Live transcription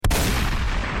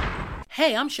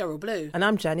Hey, I'm Cheryl Blue. And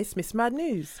I'm Janice, Miss Mad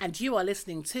News. And you are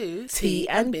listening to Tea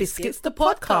and Biscuits, the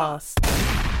podcast.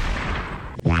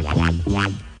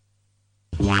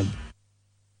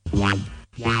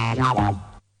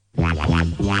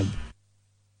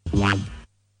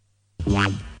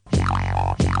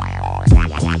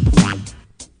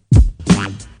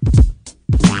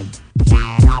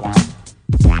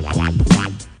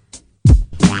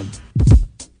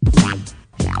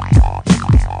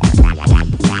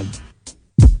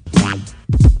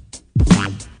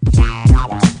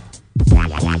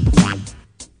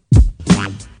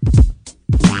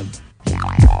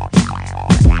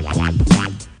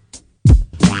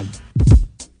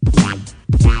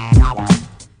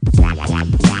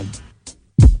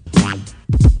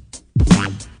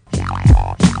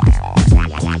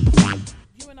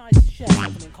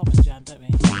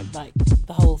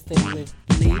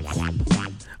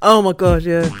 Oh my god,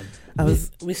 yeah.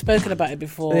 We've spoken about it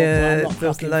before. Yeah, but I'm not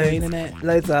fucking greening it.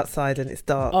 Loads outside and it's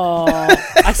dark. Oh,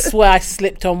 I swear I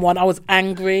slipped on one. I was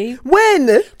angry.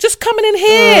 When? Just coming in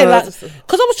here, because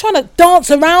I was trying to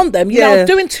dance around them. You know, I was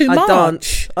doing too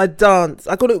much. I danced.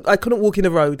 I couldn't walk in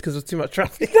the road because there was too much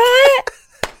traffic. Right?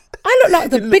 I look like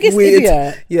the biggest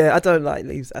idiot. Yeah, I don't like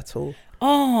leaves at all.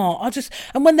 Oh,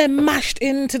 and when they're mashed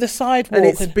into the sidewalk. And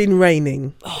it's been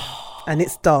raining. And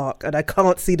it's dark and I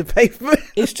can't see the pavement.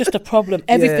 It's just a problem.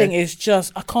 Everything is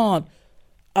just, I can't.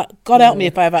 God help me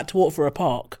if I ever had to walk through a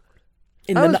park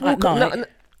at night.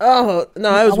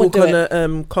 I was walking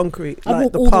on concrete. I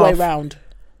walk all the way round.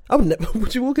 I would never.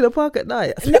 Would you walk in a park at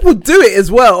night? People do it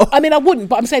as well. I mean, I wouldn't,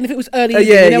 but I'm saying if it was early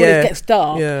evening, when it gets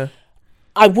dark,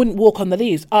 I wouldn't walk on the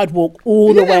leaves. I'd walk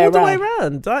all the way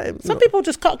around. Some people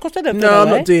just cut across. They don't. No, I'm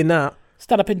not doing that.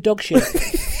 Stand up in dog shit.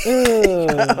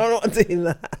 I'm not doing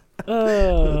that.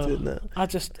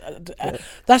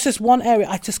 That's just one area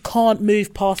I just can't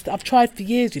move past it. I've tried for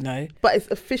years, you know. But it's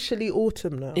officially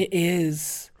autumn now. It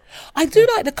is. I do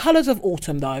like the colours of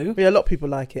autumn though. Yeah, a lot of people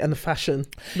like it, and the fashion.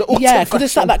 Because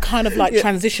it's like that kind of like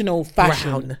transitional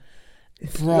fashion.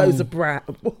 Loads of brown.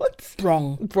 What?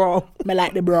 Brong. I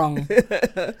like the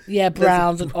brong. Yeah,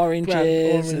 browns and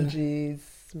oranges.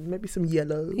 Maybe some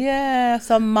yellow. Yeah,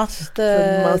 some mustard.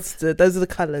 Those are the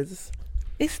colours.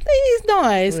 It's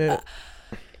nice. Yeah.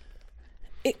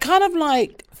 It kind of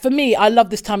like, for me, I love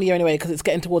this time of year anyway because it's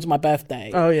getting towards my birthday.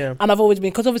 Oh, yeah. And I've always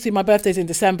been, because obviously my birthday's in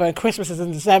December and Christmas is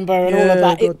in December and all of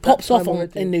that. God, it pops off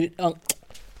can't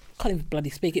even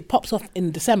bloody speak. It pops off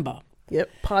in December. Yep,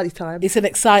 party time. It's an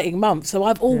exciting month. So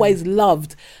I've always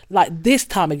loved like this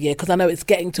time of year because I know it's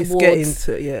getting towards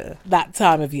that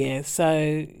time of year.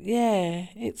 So, yeah,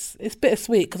 it's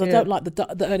bittersweet because I don't like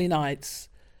the early nights.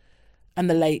 And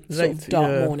the late sort of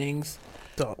dark mornings.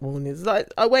 Dark mornings. Like,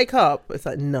 I wake up, it's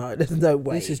like, no, there's no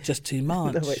way. This is just too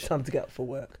much. No way, it's time to get up for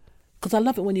work. Because I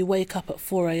love it when you wake up at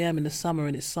 4 a.m. in the summer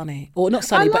and it's sunny. Or not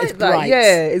sunny, but it's bright.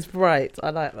 Yeah, it's bright. I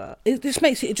like that. It just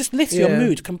lifts your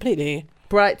mood completely.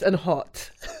 Bright and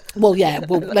hot. Well, yeah.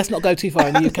 Well, let's not go too far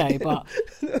in the UK, but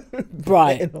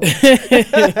bright.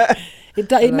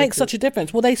 It makes such a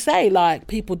difference. Well, they say, like,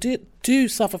 people do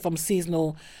suffer from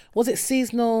seasonal... Was it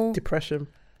seasonal... depression.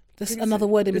 There's another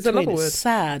word in between. It's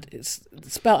SAD. It's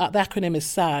spelled out. The acronym is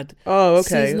SAD. Oh,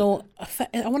 okay. Seasonal.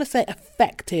 I want to say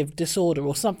affective disorder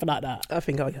or something like that. I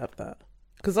think I have that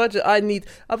because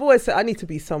I've always said I need to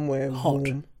be somewhere hot.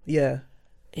 Warm. Yeah.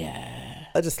 Yeah.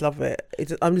 I just love it.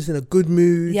 I'm just in a good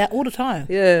mood. Yeah, all the time.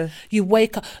 Yeah. You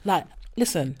wake up like.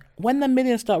 Listen, when the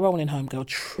millions start rolling home, girl,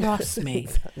 trust me.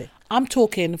 Exactly. I'm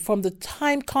talking from the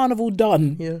time Carnival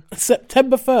done,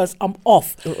 September 1st, I'm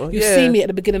off. You see me at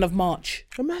the beginning of March.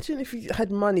 Imagine if you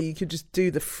had money, you could just do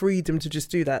the freedom to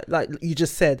just do that. Like you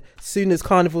just said, as soon as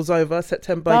Carnival's over,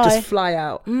 September, just fly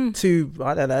out to,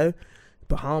 I don't know,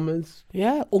 Bahamas.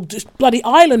 Yeah, or just bloody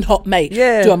island hop, mate.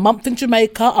 Yeah. Do a month in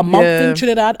Jamaica, a month in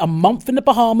Trinidad, a month in the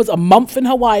Bahamas, a month in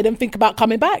Hawaii, then think about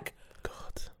coming back.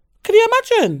 God. Can you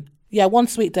imagine? Yeah, one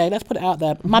sweet day. Let's put it out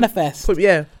there. Manifest. Put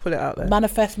it out there.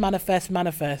 Manifest.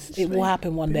 It will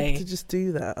happen one day. To just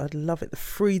do that. I'd love it. The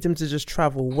freedom to just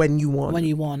travel when you want.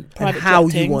 Private and how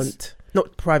jet you want.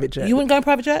 Not private jet. You wouldn't go in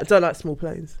private jet? I don't like small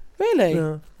planes. Really?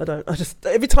 No, I don't. I just,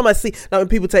 every time I see, like when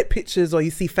people take pictures or you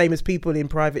see famous people in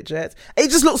private jets, it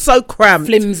just looks so cramped.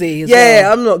 Flimsy as well.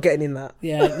 Yeah, I'm not getting in that.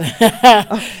 Yeah.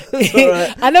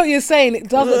 I know what you're saying. It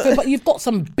does look good, but you've got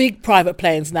some big private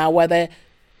planes now where they're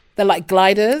like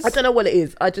gliders. I don't know what it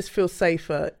is. I just feel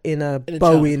safer in a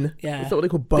Boeing. Yeah. Is that what they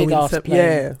call Boeing? Big ass plane.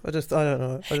 Yeah. I don't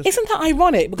know. Isn't that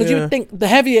ironic? Because you would think the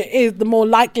heavier it is, the more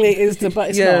likely it is to, but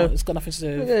it's not. It's got nothing to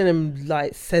do. We're getting them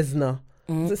like Cessna.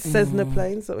 Is it Cessna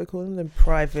planes that we call them? Them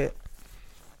private.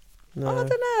 No. I don't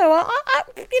know. I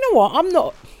you know what? I'm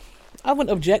not. I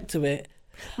wouldn't object to it.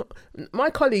 My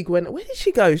colleague went, where did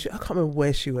she go? I can't remember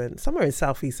where she went. Somewhere in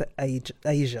Southeast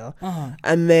Asia.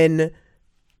 And then,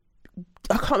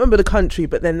 I can't remember the country,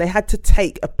 but then they had to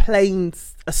take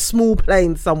a small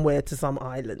plane somewhere to some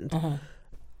island.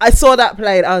 I saw that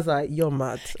plane. I was like, you're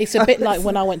mad. It's a bit like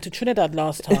when I went to Trinidad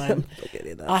last time.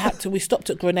 We stopped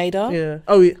at Grenada. Yeah.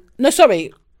 Oh, yeah. No,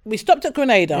 sorry. We stopped at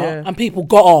Grenada and people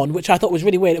got on, which I thought was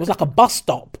really weird. It was like a bus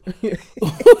stop.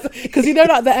 Because you know,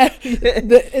 like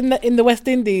in the West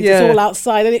Indies, it's all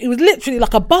outside. And it was literally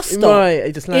like a bus stop. Right,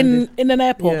 it just landed. In an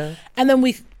airport. Yeah. And then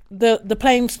the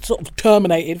plane sort of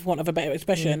terminated, for want of a better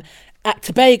expression, at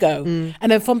Tobago.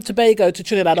 And then from Tobago to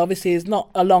Trinidad, obviously, is not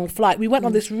a long flight. We went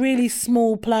on this really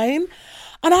small plane.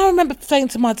 And I remember saying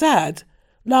to my dad,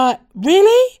 like,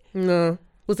 really? No.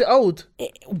 Was it old?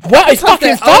 What? It's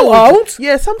fucking so old.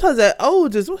 Yeah, sometimes they're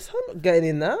old as well. I'm not getting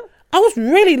in that. I was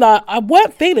really like, I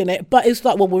weren't feeling it, but it's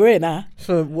like, well, we're in now.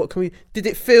 So what can we... Did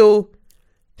it feel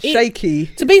shaky?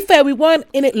 To be fair, we weren't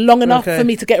in it long enough for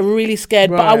me to get really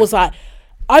scared. Right. But I was like,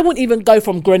 I wouldn't even go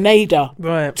from Grenada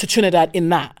to Trinidad in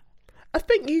that. I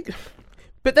think you...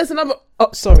 But there's another...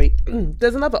 Oh, sorry.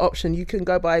 There's another option. You can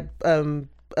go by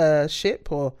ship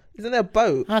or... Isn't there a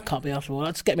boat? I can't be after all.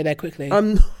 Just get me there quickly.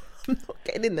 I'm not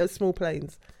getting in those small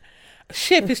planes.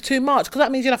 Ship is too much because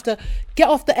that means you'll have to get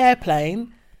off the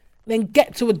airplane, then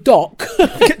get to a dock.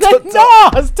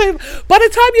 It's too. By the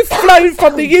time you've flown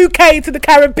from the UK to the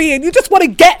Caribbean, you just want to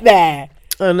get there.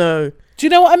 I know. Do you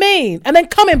know what I mean? And then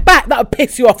coming back, that'll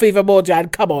piss you off even more, Jan.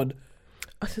 Come on.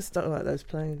 I just don't like those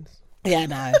planes. Yeah,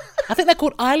 no. I think they're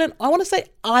called island. I want to say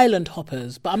island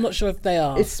hoppers, but I'm not sure if they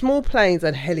are. It's small planes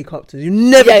and helicopters. You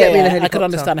never get me in a helicopter. I can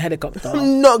understand a helicopter.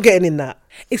 I'm not getting in that.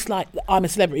 It's like I'm a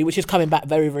Celebrity, which is coming back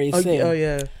very, very soon. Oh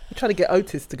yeah. I'm trying to get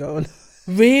Otis to go on.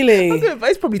 Really?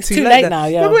 It's probably too late now.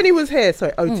 Yeah. Remember when he was here?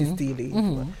 Sorry, Otis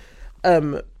Dealey.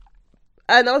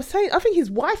 And I was saying, I think his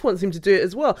wife wants him to do it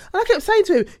as well. And I kept saying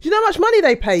to him, do you know how much money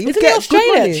they pay? Isn't he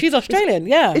Australian? She's Australian,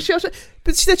 yeah. Is she Australian?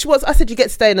 But she said she was. I said, you get to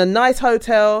stay in a nice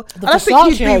hotel. And I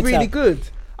think he'd be really good.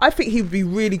 I think he'd be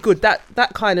really good. That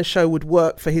kind of show would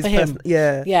work for his person.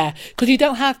 Yeah. Yeah. Because you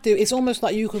don't have to, it's almost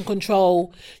like you can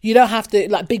control, you don't have to,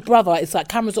 like Big Brother, it's like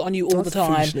cameras are on you all the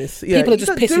time. Yeah. People are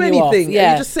just pissing you off.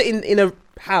 Yeah. You're just sitting in a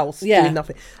house doing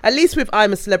nothing. At least with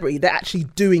I'm a Celebrity, they're actually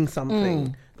doing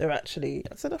something. They're actually,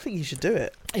 I said, I think you should do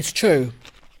it. It's true.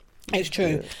 It's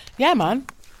true. Yeah, man.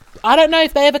 I don't know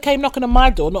if they ever came knocking on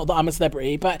my door, not that I'm a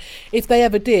celebrity, but if they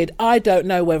ever did, I don't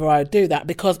know whether I'd do that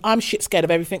because I'm shit scared of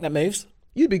everything that moves.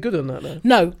 You'd be good on that, though.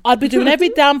 No, I'd be doing every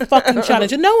damn fucking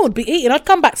challenge and no one would be eating. I'd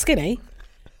come back skinny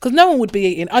because no one would be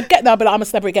eating. I'd get there, but I'm a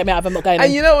celebrity, get me out of it, I'm not going in.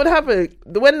 And you know what would happen?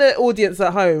 When the audience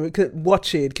at home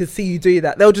watching can see you do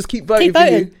that, they'll just keep voting for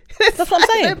you. That's what I'm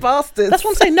saying. They're bastards. That's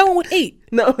what I'm saying. No one would eat.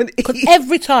 No one would eat. Because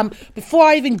every time, before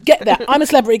I even get there, I'm a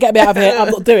celebrity, get me out of here, I'm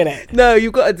not doing it. No,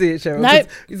 you've got to do it, Cheryl. No.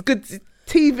 It's good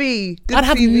TV. I'd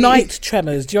have night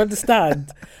tremors. Do you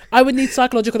understand? I would need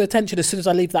psychological attention as soon as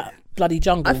I leave that bloody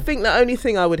jungle. I think the only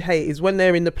thing I would hate is when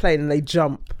they're in the plane and they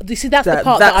jump. You see, that's the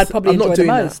part that I'd probably enjoy the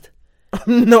most.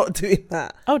 I'm not doing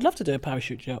that. I would love to do a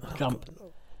parachute jump.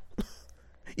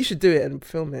 You should do it and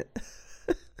film it.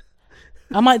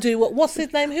 I might do what's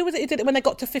his name? Who was it who did it when they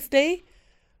got to 50?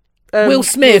 Will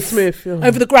Smith.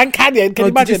 Over the Grand Canyon. Can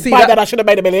you imagine? By then I should have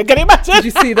made $1 million. Can you imagine? Did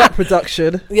you see that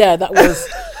production? Yeah, that was.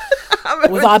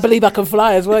 I Believe I Can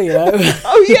Fly as well, you know.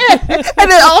 Oh yeah,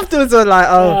 and then afterwards we're like,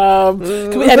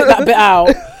 can we edit that bit out?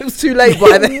 It was too late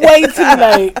by then. Way too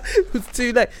late. It was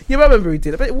too late. You remember he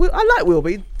did it, but I like Will,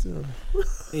 but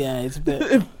yeah, it's a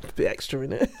bit extra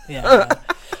in it. Yeah,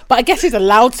 but I guess he's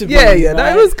allowed to. Yeah, right? No,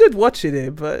 it was good watching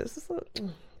it, but it's just like,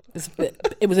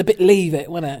 it was a bit leave it,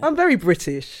 wasn't it? I'm very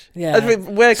British. Yeah,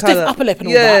 we're stiff upper lip and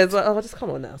all that. Yeah, it's like, just come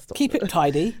on now, stop. Keep it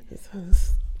tidy. It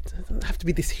doesn't have to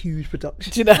be this huge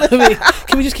production. Do you know what I mean?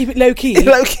 Can we just keep it low key?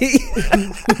 Low key.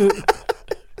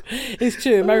 It's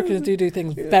true. Americans do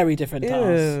things very different to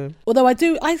us. Although I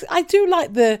do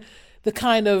like the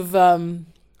kind of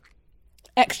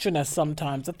extraness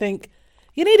sometimes. I think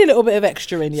you need a little bit of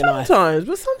extra in your life. Sometimes,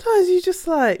 but sometimes you just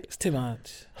like it's too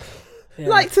much. Yeah.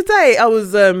 Like today, I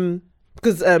was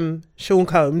because Sean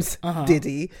Combs,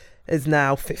 Diddy, is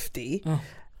now 50,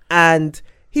 and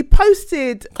he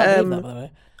posted. Can't believe that, by the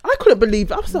way. I couldn't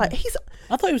believe it. I was like,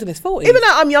 I thought he was in his 40s. Even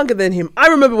though I'm younger than him, I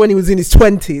remember when he was in his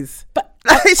 20s. But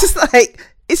it's just like,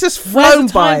 it's just flown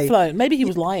by. Flown? Maybe he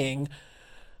was lying.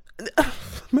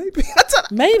 Maybe. I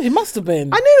don't know. Maybe he must have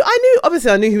been. I knew, obviously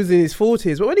I knew he was in his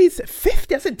 40s, but when he said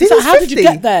 50, I said, how did you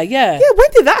get there? Yeah. Yeah, when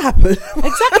did that happen?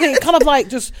 Exactly. Kind of like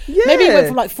just, maybe he went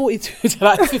from like 42 to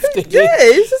like 50. Yeah,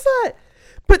 it's just like,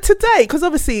 but today, because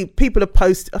obviously people have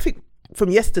posted, I think from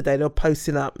yesterday, they were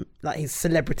posting up like his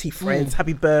celebrity friends,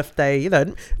 happy birthday, you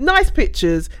know, nice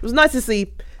pictures. It was nice to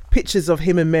see pictures of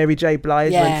him and Mary J.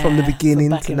 Blige from the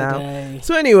beginning to now.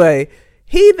 So anyway,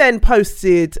 he then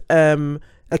posted a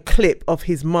clip of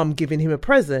his mum giving him a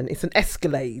present. It's an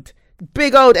Escalade.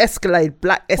 Big old Escalade,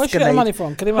 black Escalade. Where's she got the money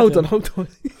from? Can you imagine? Hold on.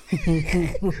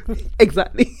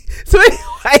 Exactly. So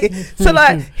anyway, so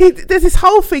like there's this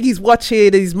whole thing he's watching,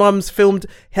 and his mum's filmed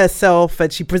herself,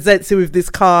 and she presents him with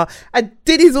this car, and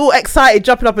Diddy's all excited,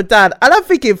 jumping up and down. And I'm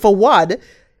thinking, for one,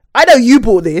 I know you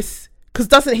bought this because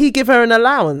doesn't he give her an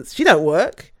allowance? She don't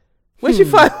work. Where'd she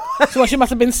find? So she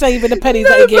must have been saving the pennies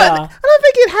that he gave her. And I'm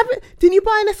thinking, didn't you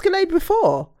buy an Escalade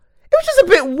before? It was just a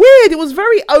bit weird. It was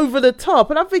very over the top.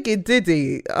 And I'm thinking,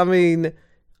 Diddy, I mean,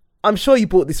 I'm sure you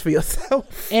bought this for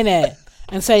yourself. Innit?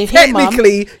 And say,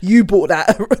 technically, you bought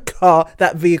that car,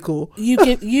 that vehicle.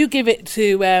 You give it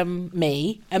to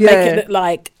me and make it look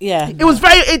like, It was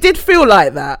it did feel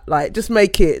like that. Like, just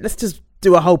make it, let's just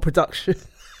do a whole production.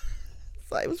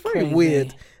 It was very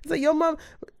weird. It's like, your mum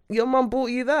bought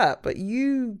you that, but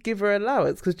you give her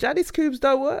allowance because Janice Coombs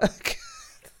don't work.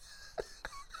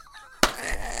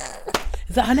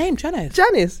 Is that her name, Janice?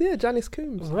 Janice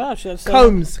Coombs. Wow,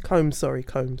 Combs.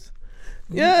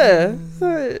 Yeah,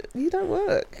 so you don't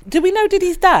work. Do we know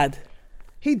Diddy's dad?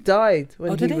 He died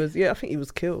when he was. Yeah, I think he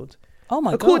was killed. Oh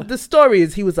my god! The story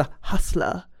is he was a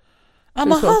hustler.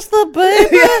 I'm a hustler,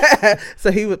 baby. Yeah.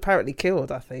 So he was apparently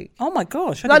killed, I think. Oh my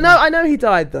gosh! I know he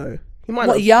died though. He might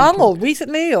not young or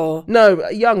recently or no,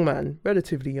 a young man,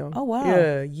 relatively young. Oh wow!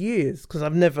 Yeah, years. Because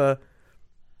I've never.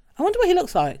 I wonder what he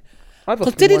looks like.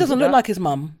 Because Diddy doesn't look like his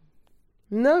mum.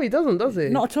 No, he doesn't, does he?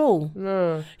 Not at all.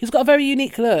 No. He's got a very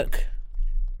unique look.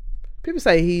 People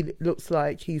say he looks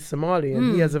like he's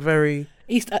Somalian. He has a very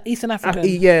Eastern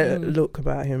African look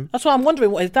about him. That's why I'm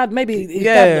wondering what his dad. Maybe his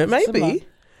dad looks similar.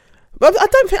 But I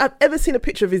don't think I've ever seen a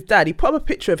picture of his dad. He put up a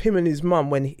picture of him and his mum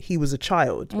when he was a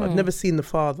child. I've never seen the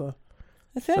father.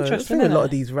 That's interesting. I think a lot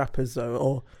of these rappers though,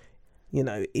 or you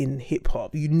know, in hip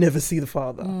hop, you never see the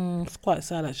father. It's quite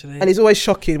sad actually. And it's always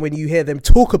shocking when you hear them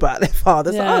talk about their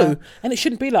father. Like, and it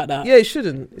shouldn't be like that. Yeah, it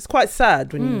shouldn't. It's quite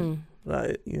sad when you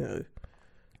like, you know.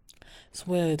 It's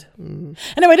weird.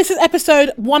 Anyway, this is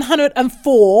episode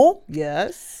 104.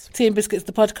 Yes. Tea and Biscuits,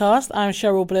 the podcast. I'm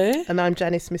Cheryl Blue. And I'm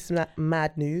Janice, Miss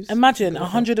Mad News. Imagine,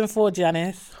 104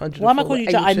 Janice. 104. Why am I calling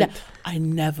you Janice? I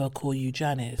never call you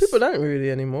Janice. People don't really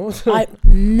anymore. I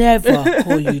never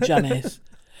call you Janice.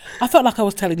 I felt like I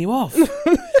was telling you off.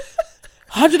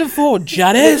 104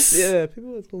 Janice. Yeah,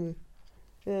 people always call me.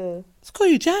 Yeah. Let's call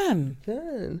you Jan.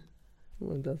 Jan. No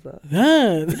one does that.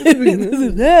 Jan. Is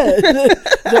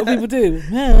that what people do?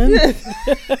 Jan.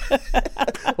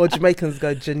 Or Jamaicans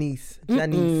go Janice.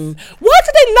 Janice. Why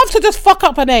do they love to just fuck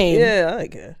up a name? Yeah, I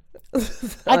don't care.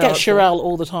 I get Cheryl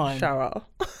all the time. Cheryl.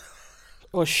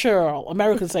 Or Cheryl.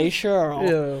 Americans say Cheryl.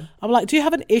 Yeah. I'm like, do you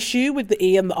have an issue with the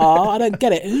E and the R? I don't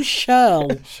get it. Who's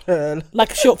Cheryl? Cheryl.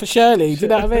 Like short for Shirley. Do you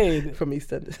know what I mean? From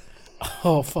EastEnders.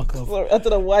 Oh, fuck off. Sorry, I don't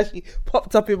know why she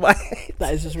popped up in my head.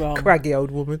 That is just wrong. Craggy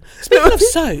old woman. Speaking of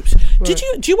soaps,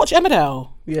 do you watch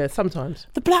Emmerdale? Yeah, sometimes.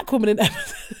 The black woman in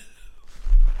Emmerdale.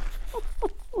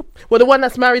 Well, the one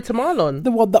that's married to Marlon. The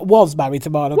one that was married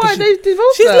to Marlon. Why, they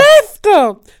divorced She's her? left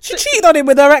her. She cheated on him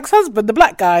with her ex-husband, the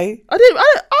black guy.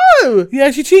 Oh!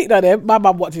 Yeah, she cheated on him. My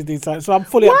mum watches these times, so I'm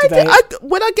fully up to date.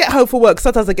 When I get home from work,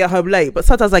 sometimes I get home late, but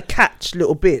sometimes I catch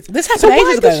little bits. This happened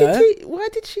ages ago. Why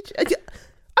did she cheat?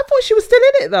 I thought she was still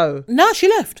in it, though. No, she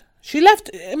left.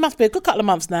 It must be a good couple of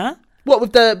months now. What,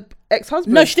 with the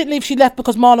ex-husband? No, she didn't leave. She left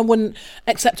because Marlon wouldn't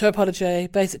accept her apology.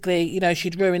 Basically, you know,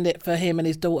 she'd ruined it for him and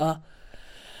his daughter.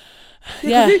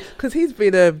 Yeah, because he's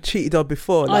been cheated on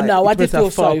before. I know. I did feel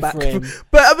sorry for him.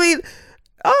 But I mean,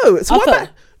 so what about?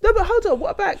 No, but hold on. What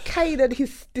about Kane and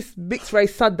this mixed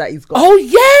race son that he's got? Oh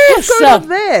yes, what's going on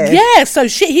there? Yeah, so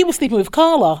he was sleeping with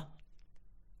Carla.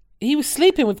 He was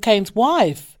sleeping with Kane's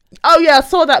wife. Oh yeah, I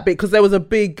saw that bit because there was a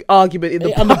big argument in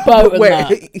on the boat and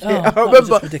that. I remember. That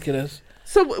was ridiculous.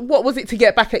 So what was it to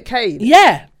get back at Kane?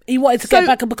 Yeah, he wanted to get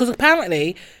back because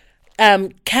apparently,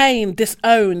 Kane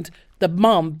disowned the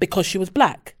mum because she was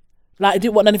black. Like, it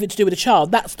didn't want anything to do with the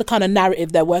child. That's the kind of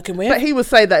narrative they're working with. But he was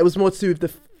saying that it was more to do with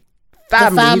the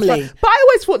family. But I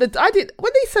always thought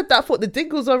when he said that, I thought the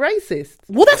Dingles are racist.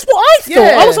 Well, that's what I thought.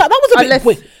 Yeah. I was like, that was a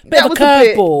bit of a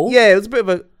curveball. Yeah, it was a bit of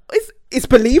a. It's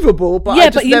believable,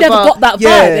 but but you never got that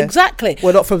vibe. Exactly.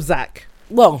 Well, not from Zach.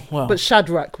 Well. But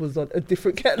Shadrach was on a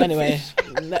different kettle. Anyway,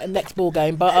 next ball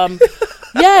game. But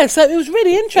yeah, so it was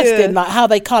really interesting, like how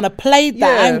they kind of played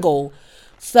that angle.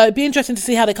 So it'd be interesting to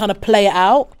see how they kind of play it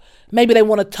out. Maybe they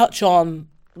want to touch on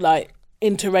like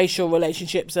interracial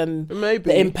relationships and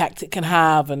the impact it can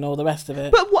have and all the rest of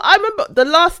it. But I remember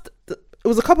it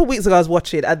was a couple of weeks ago I was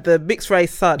watching, and the mixed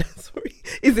race son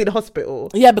is in hospital.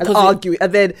 Yeah, because arguing,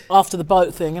 and then after the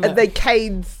boat thing, and then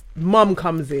Kane's mum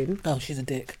comes in. Oh, she's a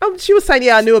dick. She was saying,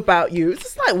 "Yeah, I knew about you." It's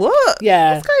just like, what?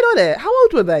 Yeah, what's going on here? How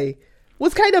old were they?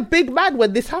 Was Kane a big man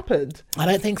when this happened? I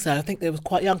don't think so. I think they was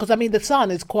quite young, because I mean the son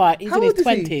is he's in his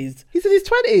 20s. He's in his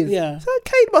 20s. Yeah. So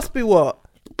Kane must be what?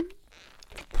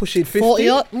 Pushing 50? 40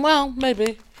 odd? Well,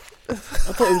 maybe. I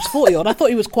thought he was 40 odd. I thought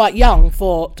he was quite young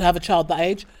to have a child that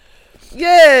age.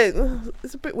 Yeah,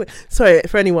 it's a bit weird. Sorry,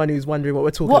 for anyone who's wondering what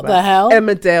we're talking about. What the hell?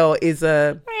 Emmerdale is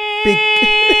a big...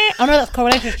 Oh no, that's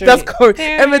Coronation Street.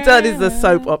 Emmerdale is the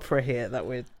soap opera here that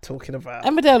we're talking about.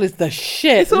 Emmerdale is the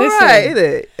shit. It's alright, isn't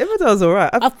it? Emmerdale's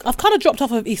alright. I've kind of dropped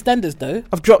off of EastEnders though.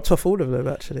 I've dropped off all of them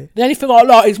actually. The only thing I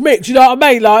like is Mitch, you know what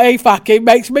I mean? Like, he fucking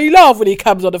makes me laugh when he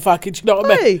comes on the fucking, you know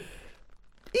what I mean?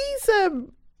 He's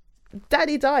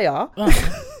Danny Dyer.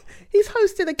 Oh. He's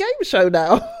hosting a game show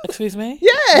now. Excuse me?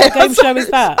 Yeah. What game show is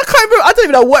that? I can't remember. I don't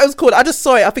even know what it was called. I just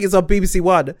saw it. I think it's on BBC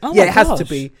One. Oh yeah, it has to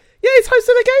be. Yeah, he's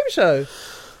hosting a game show.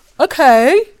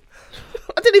 Okay.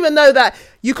 I didn't even know that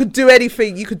you could do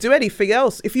anything. You could do anything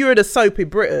else. If you're in a soap in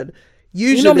Britain,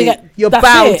 usually you're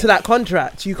bound to that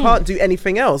contract. You can't do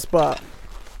anything else. But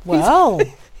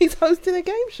he's hosting a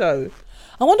game show.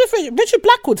 I wonder if Richard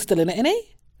Blackwood's still in it, isn't he?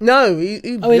 No,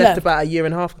 he left about a year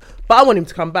and a half. But I want him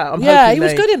to come back. He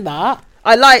was good in that.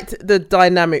 I liked the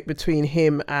dynamic between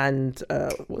him and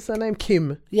what's her name,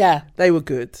 Kim. Yeah, they were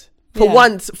good. For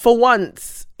once,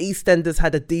 EastEnders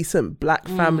had a decent black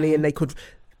family and they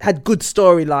had good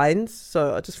storylines.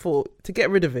 So I just thought to get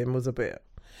rid of him was a bit.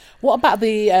 What about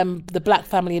the black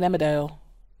family in Emmerdale?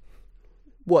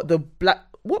 What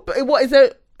is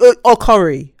it?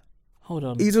 Corrie. Hold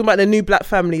on. Are you talking about the new black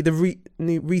family, the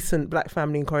new recent black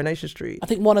family in Coronation Street? I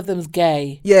think one of them's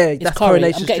gay. Yeah, that's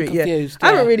Coronation Street. I'm getting confused. Yeah.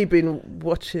 I haven't really been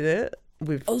watching it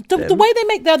with the way they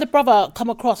make the other brother come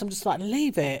across. I'm just like,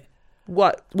 leave it.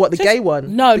 What the gay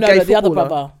one? No, the other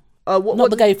brother. Not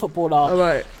the gay footballer. All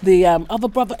right. The other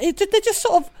brother. They just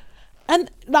sort of, and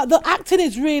like the acting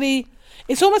is really.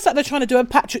 It's almost like they're trying to do a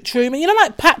Patrick Truman. You know,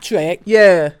 like Patrick.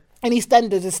 Yeah. And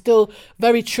EastEnders is still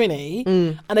very Trini,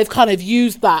 and they've kind of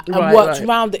used that and worked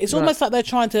around it. It's almost like they're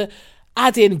trying to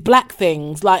add in black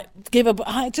things, like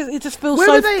it just feels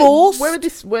forced.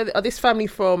 Where are this family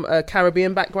from? A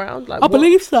Caribbean background? Like I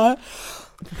believe so.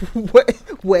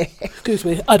 Where? Excuse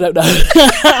me, I don't know.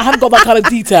 I haven't got that kind of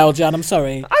detail, Jan. I'm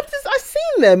sorry. I've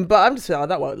seen them, but I'm just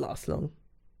that won't last long.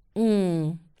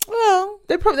 Well,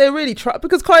 they really try,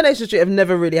 because Coronation Street have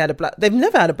never really had they've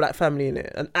never had a black family in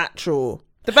it, an actual.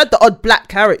 They've had the odd black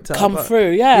character come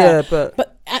through, yeah.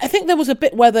 But I think there was a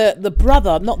bit where the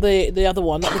brother, not the other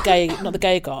one, not the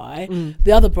gay guy,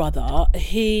 the other brother,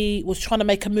 he was trying to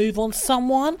make a move on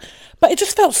someone, but it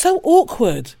just felt so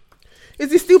awkward.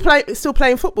 Is he still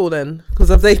playing football then? Because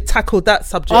have they tackled that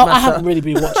subject matter? I haven't really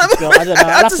been watching, girl. I don't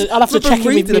know. I'll have to check in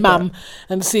with my mum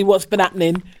and see what's been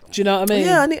happening. Do you know what I mean?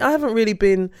 Yeah, I haven't really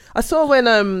been. I saw when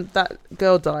that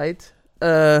girl died.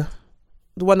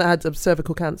 The one that had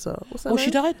cervical cancer. What's her name?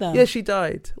 She died now? Yeah, she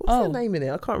died. What's her name in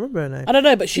it? I can't remember her name. I don't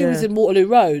know, but she was in Waterloo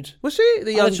Road. Was she?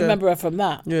 I just remember her from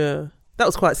that. Yeah. That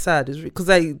was quite sad, because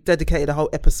they dedicated a whole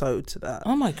episode to that.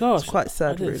 Oh my gosh. It's quite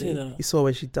sad, really. You saw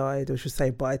when she died, or she was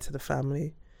saying bye to the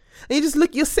family. And you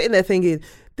just you're sitting there thinking,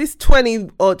 this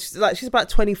 20, or like she's about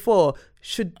 24,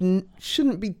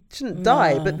 shouldn't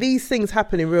die. But these things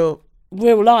happen in real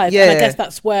life. Yeah. And I guess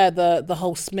that's where the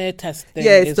whole smear test thing is.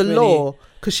 Yeah, it's the law.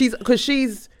 Because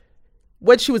she's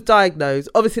when she was diagnosed,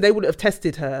 obviously they wouldn't have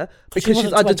tested her because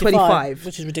she's under 25,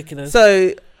 which is ridiculous.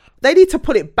 So they need to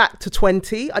put it back to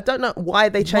 20. I don't know why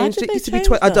they changed it. It used to be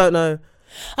 20. I don't know.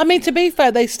 I mean, to be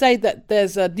fair, they say that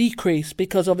there's a decrease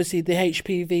because obviously the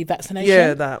HPV vaccination.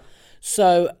 Yeah, that.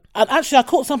 So, and actually, I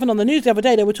caught something on the news the other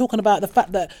day. They were talking about the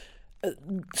fact that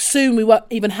soon we won't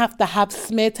even have to have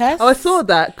smear tests. Oh, I saw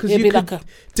that, because you could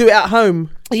do it at home.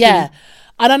 Yeah.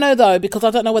 I don't know though, because I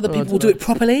don't know whether people will do it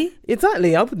properly.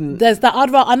 Exactly, I wouldn't. There's that.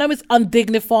 I know it's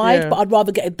undignified, but I'd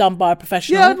rather get it done by a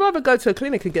professional. Yeah, I'd rather go to a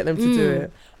clinic and get them to do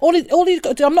it. All you've got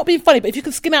to do. I'm not being funny, but if you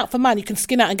can skin out for man, you can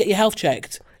skin out and get your health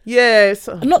checked. Yes.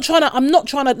 I'm not trying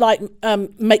to like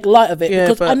make light of it,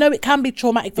 because I know it can be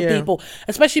traumatic for people,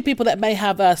 especially people that may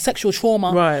have sexual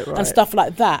trauma and stuff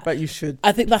like that. But you should.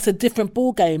 I think that's a different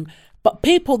ball game. But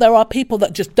there are people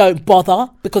that just don't bother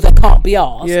because they can't be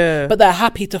arsed. Yeah. But they're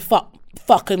happy to fuck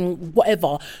fucking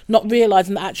whatever, not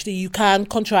realizing that actually you can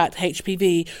contract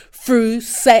HPV through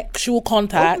sexual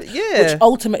contact, which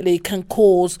ultimately can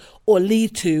cause or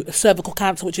lead to cervical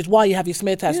cancer, which is why you have your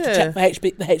smear test to check for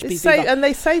the HPV. And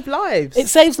they save lives. It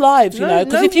saves lives, you know,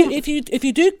 because if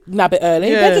you do nab it early,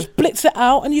 they just blitz it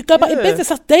out and you go back your business.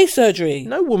 That's day surgery.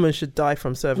 No woman should die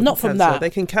from cervical cancer. Not from that. They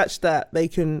can catch that. They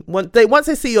can once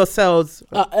they see your cells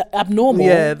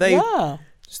abnormal.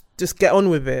 Just get on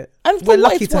with it. And we're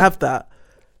lucky to have that.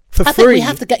 For free. Think we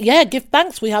have to give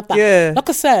thanks. We have that. Yeah. Like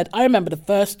I said, I remember the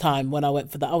first time when I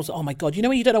went for that, I was like, oh my God, you know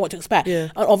when you don't know what to expect. Yeah.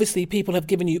 And obviously people have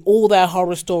given you all their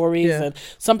horror stories and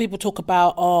some people talk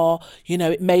about,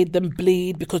 it made them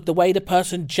bleed because the way the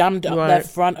person jammed it up their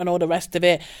front and all the rest of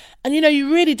it. And,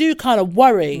 you really do kind of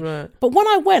worry. Right. But when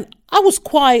I went, I was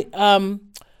quite,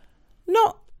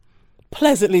 not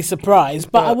pleasantly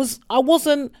surprised, but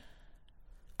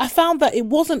I found that it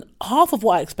wasn't half of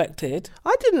what I expected.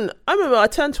 I remember I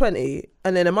turned 20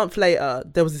 and then a month later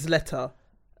there was this letter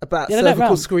about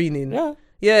cervical screening. Yeah.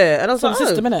 Yeah. And I was like,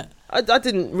 system, innit? I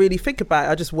didn't really think about it.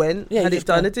 I just went, had it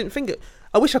done. I didn't think it.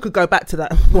 I wish I could go back to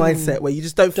that mindset where you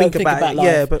just don't think about it. Life.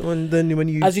 Yeah, but when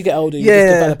you... As you get older, you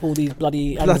just develop all these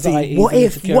bloody anxieties. What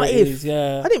if?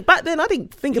 Yeah. I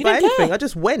didn't think about anything. Care. I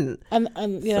just went. And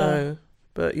So...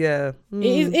 But yeah,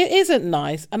 it isn't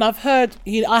nice. And I have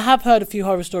heard a few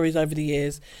horror stories over the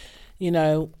years.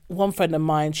 One friend of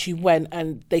mine, she went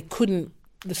and they couldn't,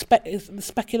 the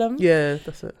speculum. Yeah,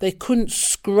 that's it. They couldn't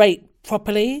scrape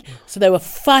properly, so they were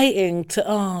fighting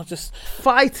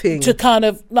to kind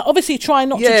of obviously try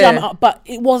not to jam it up, but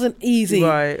it wasn't easy.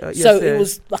 Right. It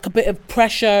was like a bit of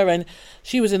pressure, and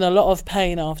she was in a lot of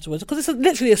pain afterwards because it's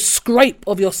literally a scrape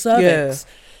of your cervix.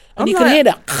 Yeah. And you can hear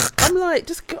that. I'm like,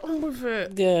 just get on with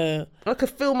it. Yeah. I could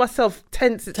feel myself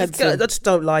tense. I just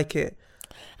don't like it.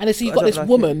 And so you've got this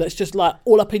woman that's just like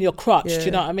all up in your crotch. Do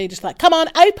you know what I mean? Just like, come on,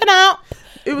 open out.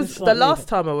 It was the last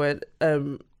time I went,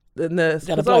 the nurse.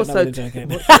 Yeah, I was so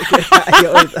joking.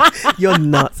 You're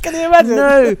nuts. Can you imagine?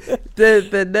 No,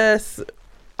 the nurse.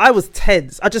 I was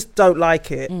tense. I just don't like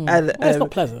it. And it's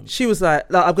not pleasant. She was like,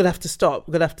 I'm going to have to stop.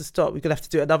 We're going to have to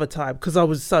do it another time. Because I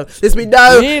was so...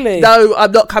 No,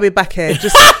 I'm not coming back here.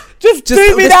 Just do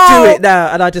it now.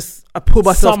 And I pull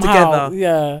myself together.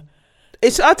 Yeah.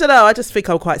 I don't know. I just think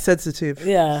I'm quite sensitive.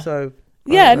 Yeah. So...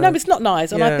 it's not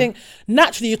nice. And I think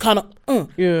naturally you kind of...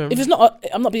 If it's not...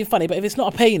 I'm not being funny, but if it's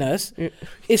not a penis,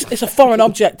 it's a foreign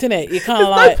object, isn't it? You kind of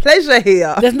no pleasure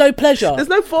here. There's no pleasure. There's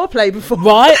no foreplay before.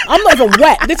 Right? I'm not even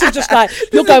wet. This is just like,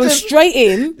 you're going straight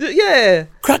in. Yeah.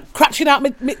 Crutching out my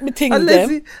ting.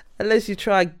 Unless you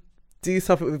try and do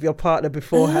something with your partner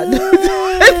beforehand.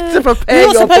 To prepare your body.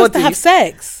 You're not supposed to have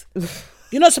sex.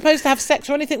 You're not supposed to have sex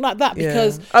or anything like that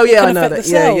because it can affect the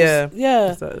cells.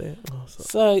 Yeah. Exactly.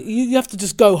 So you have to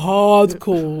just go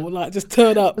hardcore, like just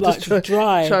turn up, like just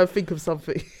dry. Try and think of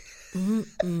something.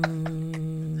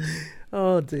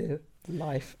 Oh dear,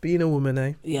 life being a woman,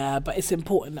 eh? Yeah, but it's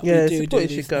important that we do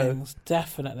these things.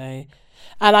 Definitely.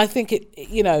 And I think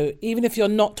even if you're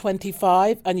not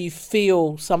 25 and you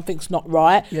feel something's not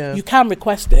right, you can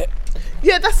request it.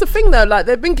 Yeah, that's the thing though. Like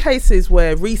there've been cases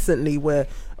where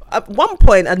at one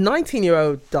point a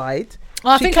 19-year-old died.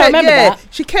 I think I remember that.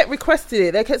 She kept requesting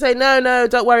it. They kept saying, no,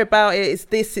 don't worry about it. It's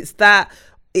this, it's that,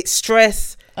 it's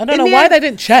stress. I don't know why they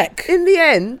didn't check. In the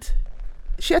end,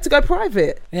 she had to go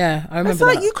private. Yeah, I remember. It's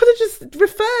like you could have just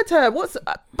referred her.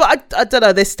 But I don't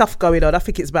know. There's stuff going on. I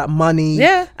think it's about money.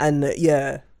 Yeah, and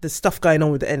there's stuff going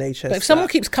on with the NHS. But if someone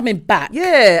keeps coming back,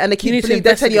 and they keep bleeding,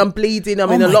 they tell you I'm bleeding. I'm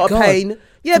in a lot of pain.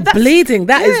 Yeah, that's bleeding.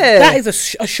 That is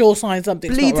a sure sign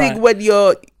something's bleeding not right. When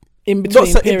you're in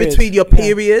between your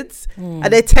periods, and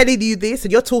they're telling you this,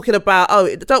 and you're talking about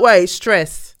don't worry, it's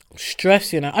stress.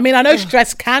 I mean, I know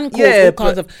stress can cause all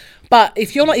kinds of, but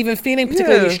if you're not even feeling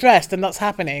particularly stressed and that's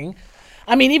happening,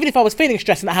 I mean, even if I was feeling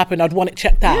stressed and that happened, I'd want it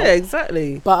checked out. Yeah,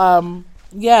 exactly. But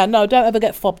no, don't ever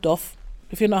get fobbed off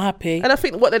if you're not happy. And I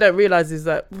think what they don't realise is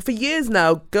that for years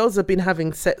now, girls have been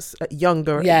having sex at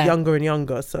younger and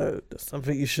younger. So that's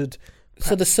something you should.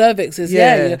 So the cervix is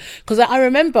because I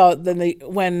remember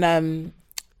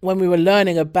when we were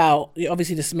learning about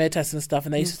obviously the smear test and stuff,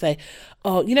 and they used to say,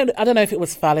 I don't know if it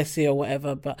was fallacy or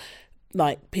whatever, but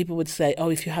like people would say,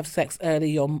 if you have sex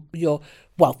early, you're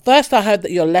first I heard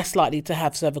that you're less likely to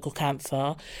have cervical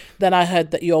cancer. Then I heard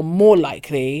that you're more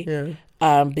likely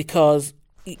because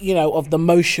of the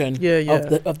motion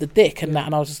of the dick and that,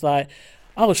 and I was just like,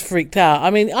 I was freaked out. I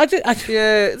mean, they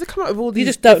come out with all these. You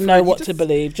just don't know what to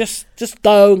believe. Just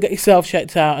go and get yourself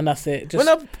checked out, and that's it. When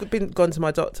I've gone to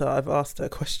my doctor, I've asked her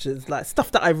questions like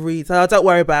stuff that I read. So don't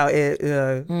worry about it.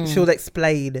 She'll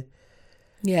explain.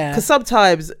 Yeah. Because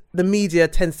sometimes the media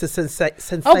tends to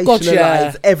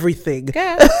sensationalize everything.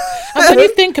 Yeah. And when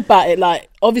you think about it, like,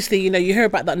 obviously, you know, you hear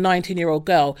about that 19-year-old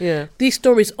girl. Yeah. These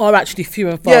stories are actually few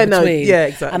and far between. Yeah,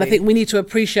 exactly. And I think we need to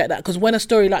appreciate that, because when a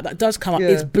story like that does come up,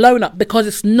 it's blown up because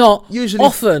it's not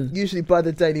often. Usually by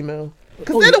the Daily Mail.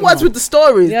 Because they're the ones with the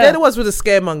stories. Yeah. They're the ones with the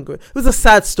scaremonger. It was a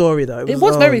sad story, though. It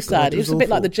was very sad. It was a bit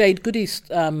like the Jade Goody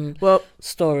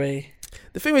story.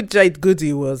 The thing with Jade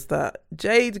Goody was that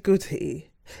Jade Goody...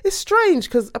 It's strange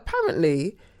because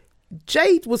apparently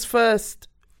Jade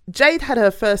had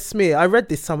her first smear. I read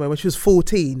this somewhere when she was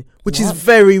 14, which is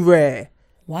very rare.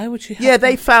 Why would she have that?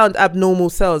 They found abnormal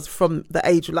cells from the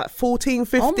age of like 14,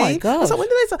 15. Oh my God. So when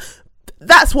did they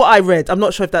that's what I read. I'm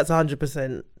not sure if that's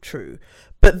 100% true.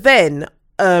 But then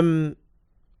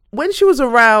when she was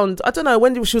around, I don't know,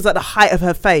 when she was at the height of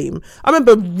her fame, I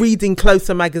remember reading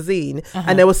Closer magazine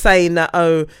and they were saying that,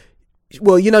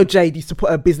 well, you know, Jade used to put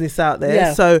her business out there.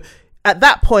 Yeah. So at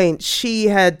that point, she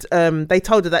had, they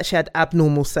told her that she had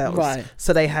abnormal cells. Right.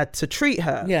 So they had to treat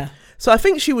her. Yeah. So I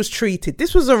think she was treated.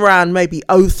 This was around maybe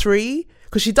 03,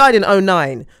 because she died in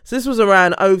 09. So this was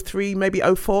around 03, maybe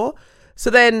 04. So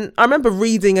then I remember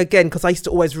reading again, because I used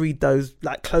to always read those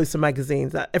like Closer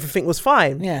magazines, that everything was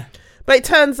fine. Yeah. But it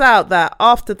turns out that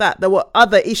after that, there were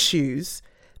other issues.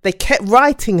 They kept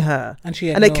writing her, and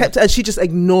she just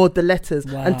ignored the letters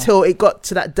until it got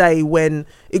to that day when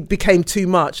it became too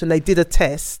much, and they did a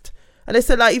test, and they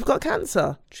said, like, you've got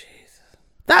cancer. Jesus.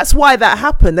 That's why that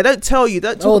happened. They don't tell you.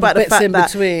 Don't talk about the fact in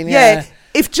that between. Yeah,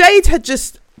 if Jade had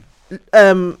just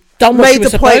done what she was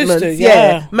supposed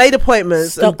to, made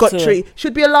appointments and got treated,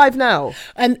 should be alive now.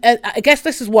 And I guess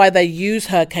this is why they use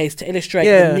her case to illustrate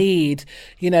the need,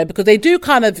 you know, because they do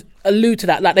kind of allude to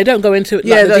that. Like, they don't go into it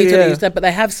like the detail that you said, but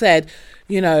they have said,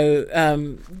 you know,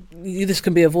 this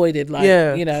can be avoided, like,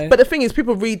 you know. But the thing is,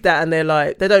 people read that and they're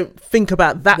like, they don't think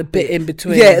about that the bit in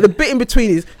between. Yeah, the bit in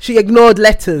between is she ignored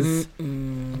letters.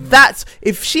 That's,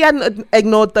 if she hadn't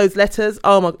ignored those letters,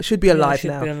 should be alive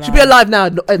now. Should be alive now,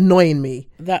 annoying me.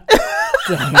 That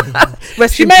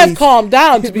she may have calmed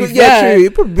down, to be fair. Yeah, true.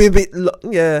 It'd probably be a bit,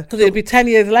 because it'd be 10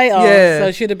 years later,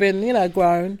 so she'd have been, you know,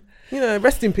 grown. You know,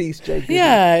 rest in peace, Jade.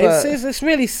 Yeah, it's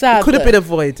really sad. It could have been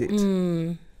avoided.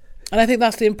 And I think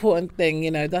that's the important thing,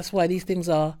 you know. That's why these things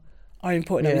are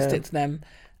important that we stick to them.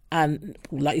 And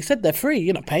like you said, they're free.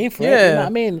 You're not paying for it. You know what I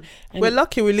mean? And we're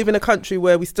lucky. We live in a country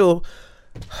where we still,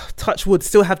 touch wood,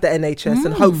 still have the NHS,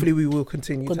 and hopefully we will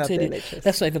continue to have the NHS.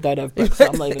 Let's not even go over Brexit.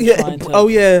 I'm not even trying to. Oh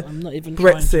yeah, I'm not even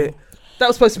Brexit. That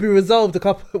was supposed to be resolved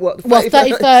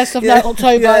 31st of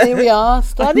October. Here we are.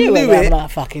 I knew it was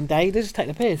that fucking day. They just take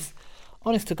the piss.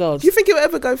 Honest to God. Do you think it will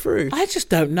ever go through? I just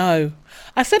don't know.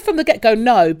 I said from the get-go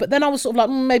no, but then I was sort of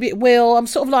like, maybe it will. I'm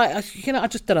sort of like, you know, I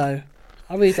just don't know.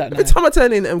 I really don't know. Every time I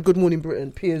turn in Good Morning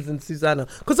Britain, Piers and Susanna,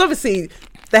 because obviously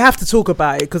they have to talk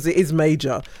about it because it is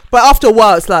major. But after a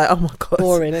while, it's like, oh my God.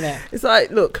 Boring, isn't it? It's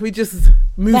like, look, can we just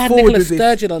move forward with this?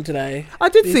 Nicola Sturgeon on today. I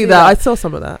did see that. I saw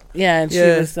some of that. Yeah,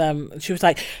 and she was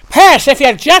like, Piers, if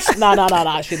you just... No.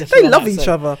 They love each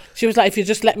other. She was like, if you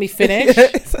just let me finish.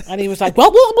 And he was like,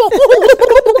 well,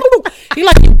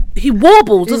 he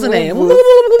warbles, doesn't he?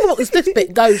 It's this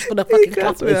bit goes for the fucking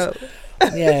clappers.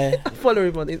 Yeah. I follow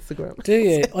him on Instagram. Do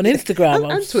you? On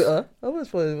Instagram? and Twitter. I always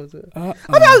follow him on Twitter. I'm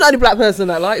the only black person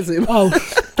that likes him. Oh,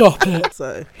 stop it.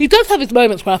 So. He does have his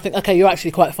moments where I think, okay, you're actually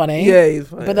quite funny. Yeah, he's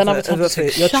funny. But then other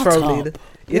times you're trolling.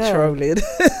 You're trolling.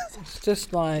 It's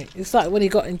just like, it's like when he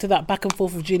got into that back and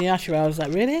forth with Gina Asher, I was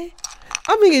like, really?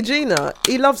 I mean, Gina,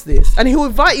 he loves this. And he'll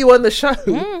invite you on the show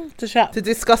to chat. To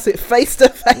discuss it face to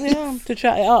face. Yeah, to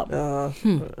chat it up.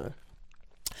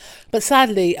 But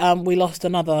sadly, we lost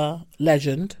another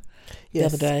legend the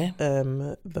other day.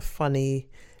 The funny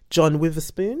John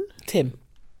Witherspoon. Tim.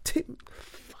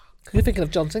 You're thinking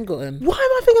of John Singleton. Why am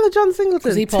I thinking of John Singleton?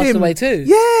 Because he passed away too.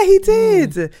 Yeah, he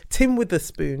did. Tim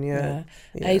Witherspoon, yeah.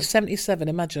 Age 77,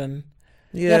 imagine.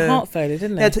 Yeah. He had heart failure,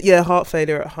 didn't he? Heart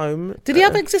failure at home. Did he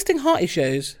have existing heart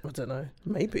issues? I don't know.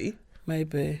 Maybe.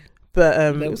 But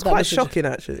it was quite shocking,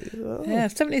 actually. Oh. Yeah,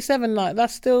 77, like,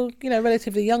 that's still, you know,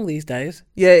 relatively young these days.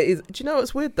 Yeah, it is. Do you know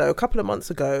what's weird, though? A couple of months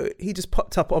ago, he just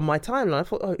popped up on my timeline. I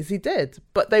thought, is he dead?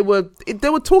 But they were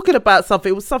talking about something.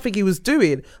 It was something he was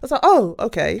doing. I was like, oh,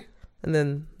 okay. And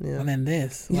then, And then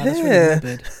this. Wow, that's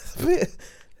really morbid.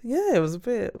 Yeah, it was a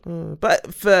bit.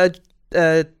 But for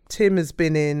Tim has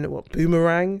been in,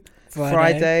 Boomerang?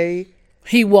 Friday.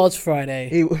 He was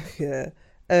Friday.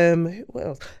 What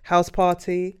else? House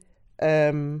Party.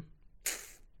 You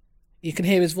can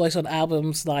hear his voice on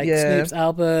albums like Snoop's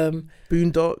album,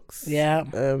 Boondocks. Yeah.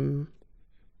 Mad.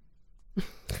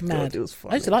 God, it was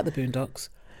fun. I used to like the Boondocks.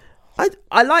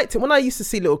 I liked it when I used to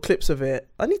see little clips of it.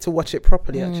 I need to watch it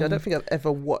properly. Actually, I don't think I've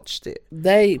ever watched it.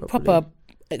 They proper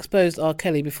exposed R.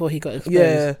 Kelly before he got exposed.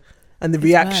 Yeah, and the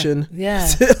reaction,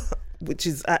 which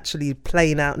is actually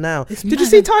playing out now. Did you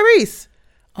see Tyrese?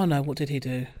 Oh no, what did he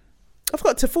do? I've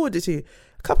got to forward it to you.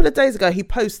 A couple of days ago, he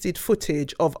posted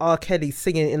footage of R. Kelly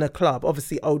singing in a club,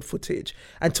 obviously old footage,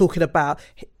 and talking about,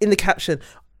 in the caption,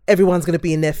 everyone's going to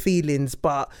be in their feelings,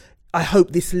 but I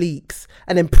hope this leaks.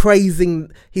 And then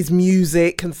praising his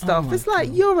music and stuff. It's like,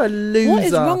 you're a loser. What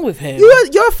is wrong with him?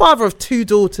 You're a father of 2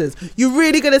 daughters. You're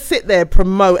really going to sit there,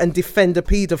 promote and defend a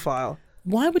paedophile?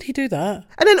 Why would he do that?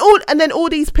 And then all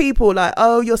these people like,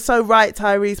 oh, you're so right,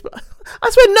 Tyrese. But I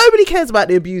swear nobody cares about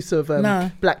the abuse of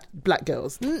black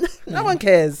girls. No one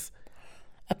cares.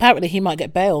 Apparently, he might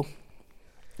get bail.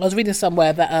 I was reading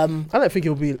somewhere that I don't think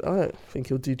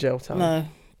he'll do jail time. No,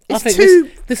 I think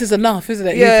this is enough, isn't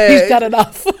it? Yeah, he's done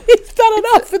enough. He's done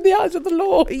enough in the eyes of the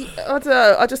law. I don't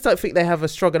know. I just don't think they have a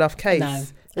strong enough case. No,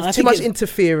 there's too much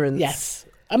interference. Yes,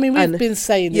 I mean we've been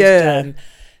saying this, Jan.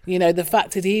 You know, the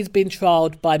fact is he's been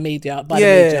trialled by the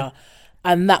media,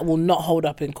 and that will not hold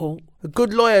up in court. A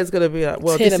good lawyer is going to be like,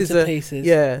 well, tear this them is to pieces.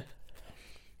 Yeah.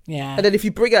 And then if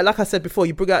you bring out, like I said before,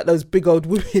 you bring out those big old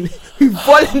women who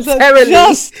voluntarily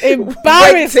just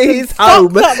embarrassed went to his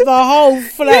home, up the whole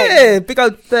flesh. Yeah, big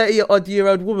old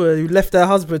 30-odd-year-old woman who left her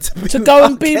husband to go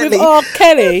and be with R.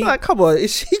 Kelly. Like, come on,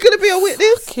 is she going to be a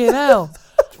witness? Fucking hell.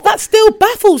 That still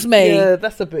baffles me. Yeah,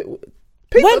 that's a bit.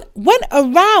 Went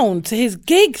around to his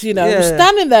gigs, you know,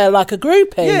 standing there like a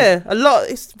groupie. Yeah, a lot.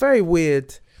 It's very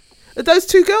weird. Are those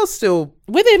 2 girls still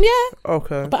with him? Yeah.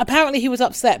 Okay. But apparently he was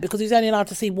upset because he's only allowed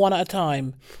to see one at a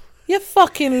time. You're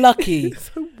fucking lucky.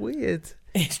 It's so weird.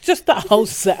 It's just that whole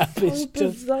setup is just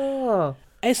bizarre.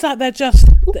 It's like they're just.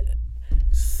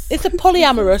 It's a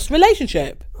polyamorous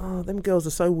relationship. Oh, them girls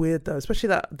are so weird though,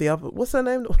 especially the other. What's her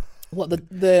name? What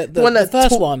the one the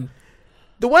first one.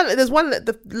 There's one that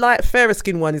the light fairer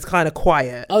skin one is kind of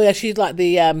quiet. Oh yeah, she's like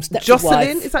the Jocelyn.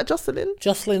 wife. Is that Jocelyn?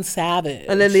 Jocelyn Savage.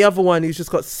 And then the other one who's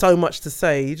just got so much to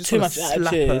say. You just too much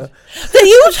slap attitude. her. Do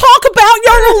you talk about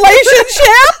your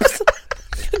relationships?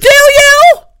 Do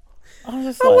you?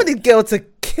 I wanted a girl to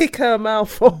kick her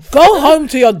mouth off. Go home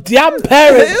to your damn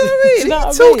parents. You know what I mean?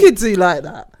 What talking to you like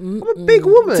that? I'm a big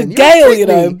woman. To Gail, you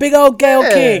know, big old Gail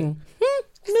King.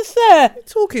 Miss there.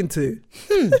 Talking to.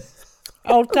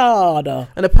 Oh, Dada.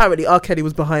 And apparently R. Kelly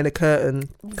was behind a curtain.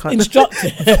 Instructing.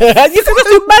 You can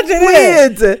just imagine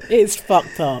weird. It's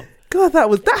fucked up. God,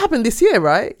 that happened this year,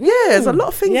 right? Yeah, there's a lot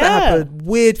of things that happened.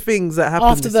 Weird things that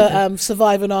happened after the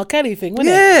surviving R. Kelly thing, wasn't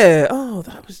it? Yeah. Oh,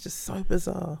 that was just so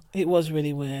bizarre. It was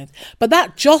really weird. But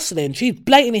that Jocelyn, she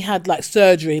blatantly had like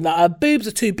surgery. Like her boobs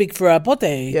are too big for her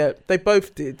body. Yeah, they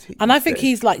both did. And I think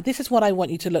he's like, this is what I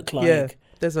want you to look like. Yeah.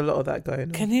 There's a lot of that going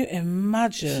on. Can you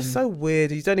imagine? It's just so weird.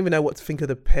 You don't even know what to think of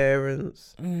the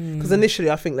parents. Because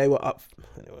initially I think they were up.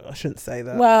 Anyway, I shouldn't say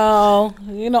that. Well,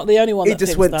 you're not the only one. It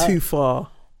just went too far.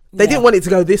 They didn't want it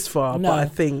to go this far, but I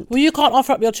think. Well, you can't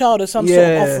offer up your child as some sort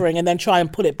of offering and then try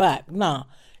and pull it back. Nah,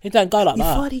 it don't go like that.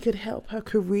 He thought he could help her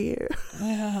career.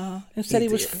 Yeah. Instead, he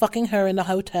was fucking her in the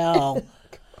hotel.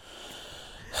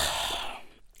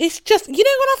 It's just, you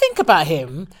know, when I think about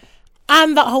him.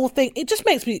 And that whole thing, it just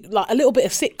makes me like a little bit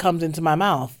of sick comes into my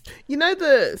mouth. You know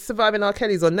the Surviving R.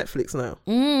 Kelly's on Netflix now?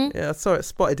 Yeah, I saw it,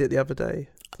 spotted it the other day.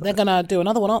 They're going to do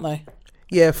another one, aren't they?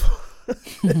 Yeah.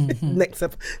 Next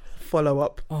up, follow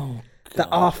up. Oh, God. The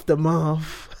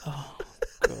aftermath. Oh,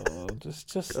 God. It's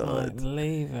just like,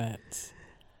 leave it.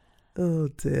 Oh,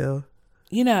 dear.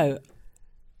 You know,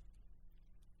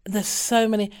 there's so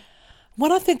many.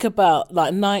 When I think about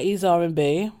like 90s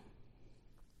R&B,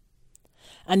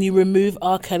 and you remove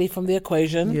R. Kelly from the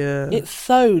equation, it's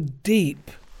so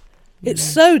deep. It's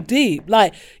so deep.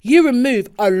 Like, you remove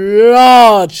a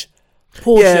large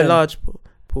portion. Yeah, large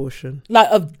portion. Like,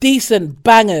 of decent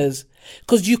bangers.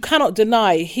 Because you cannot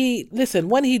deny,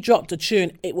 when he dropped a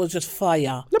tune, it was just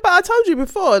fire. No, but I told you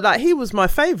before, like, he was my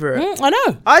favourite. I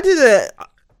know. I did it,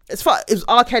 it was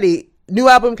R. Kelly, new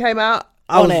album came out.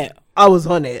 I was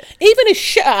on it. Even his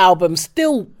shitter album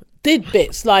still did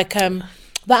bits, like,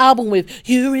 the album with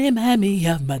You Remind Me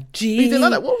of My G. You didn't like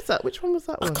that? What was that? Which one was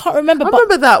that one? I can't remember. I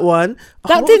remember that one.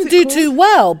 That didn't do too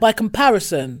well by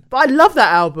comparison. But I love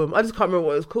that album. I just can't remember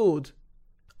what it was called.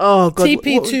 Oh, God.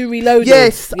 TP2 Reloaded.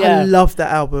 Yes, I love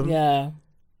that album. Yeah.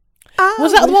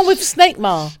 Was that the one with Snake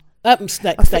Ma?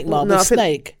 Snake Ma, with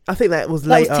Snake. I think that was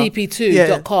later. That was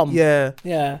TP2.com.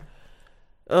 Yeah.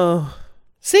 Oh.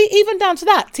 See, even down to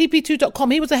that,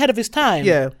 TP2.com, he was ahead of his time.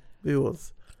 Yeah, he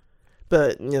was.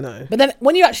 But, you know. But then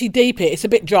when you actually deep it, it's a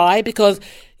bit dry because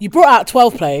you brought out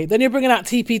 12 Play, then you're bringing out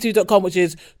TP2.com, which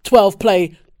is 12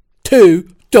 Play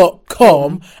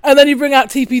TP2.com, and then you bring out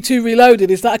TP2 Reloaded.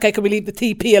 It's like, okay, can we leave the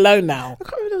TP alone now? I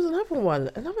can't remember, there was another one.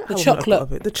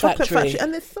 The chocolate factory.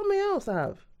 And there's something else I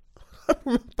have.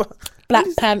 Black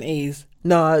Panties.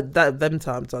 No, them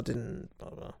times I didn't.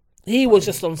 He was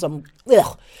just on some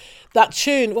that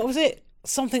tune. What was it?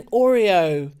 Something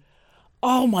Oreo.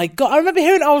 Oh my God! I remember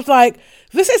hearing it, I was like,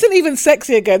 "This isn't even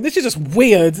sexy again. This is just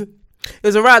weird." It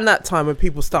was around that time when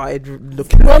people started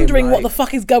looking, wondering what the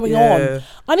fuck is going on.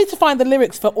 I need to find the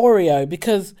lyrics for Oreo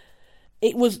because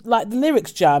it was like the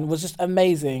lyrics, Jan, was just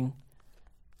amazing.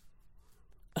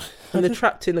 And the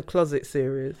Trapped in the Closet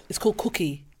series. It's called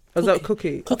Cookie. Was that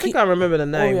Cookie? I think I remember the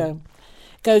name. Oreo.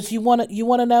 Goes, you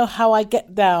wanna know how I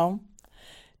get down?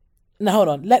 Now hold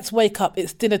on. Let's wake up.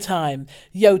 It's dinner time.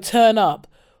 Yo, turn up.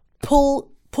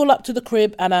 Pull up to the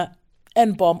crib and a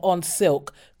N-bomb on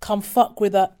silk. Come fuck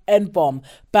with a N-bomb.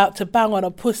 About to bang on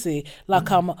a pussy like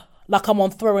I'm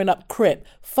on throwing up crip.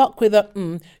 Fuck with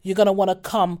a you're gonna wanna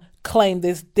come claim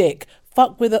this dick.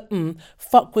 Fuck with a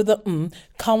fuck with a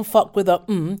come fuck with a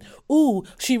ooh,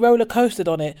 she roller coasted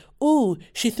on it. Ooh,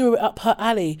 she threw it up her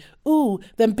alley. Ooh,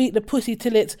 then beat the pussy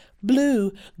till it's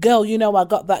blue. Girl, you know I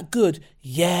got that good.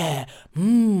 Yeah,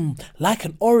 like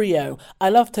an Oreo. I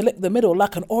love to lick the middle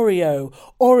like an Oreo.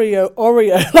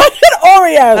 Oreo, like an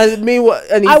Oreo.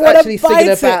 And he's actually singing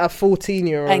about a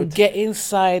 14-year-old. And get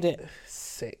inside it.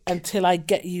 Sick. Until I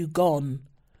get you gone.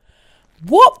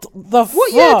 What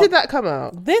year did that come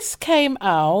out? This came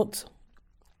out.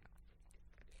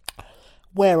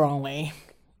 Where are we?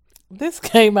 This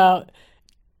came out.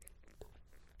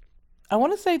 I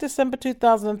want to say December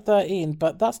 2013,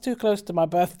 but that's too close to my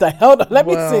birthday. Hold on, let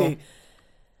me see.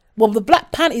 Well, the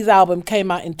Black Panties album came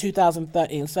out in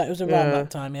 2013, so it was around that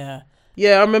time, yeah.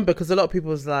 Yeah, I remember because a lot of people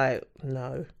was like,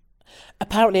 no.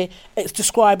 Apparently, it's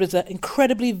described as an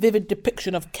incredibly vivid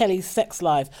depiction of Kelly's sex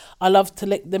life. I love to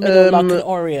lick the middle like an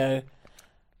Oreo.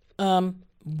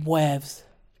 Wevs.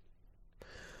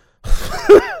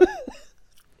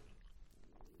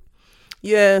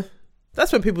 Yeah,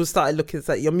 that's when people started looking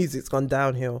at your music's gone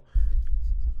downhill.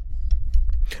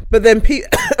 But then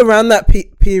around that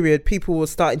period, people were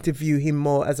starting to view him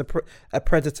more as a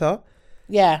predator.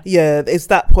 Yeah. Yeah, it's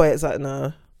that point. It's like,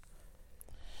 no.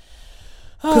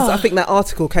 Because I think that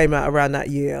article came out around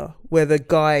that year where the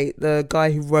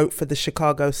guy who wrote for the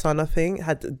Chicago Sun, I think,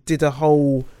 did a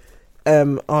whole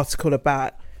article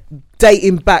about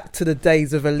dating back to the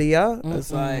days of Aaliyah.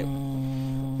 It's like,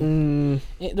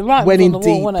 the writing was on the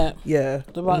wall, wasn't it? Yeah,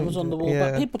 the writing was on the wall,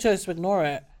 but people chose to ignore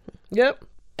it. Yep.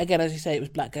 Again, as you say, it was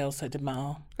black girls, so it didn't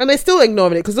matter. And they're still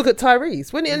ignoring it because look at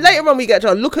Tyrese. Later on we get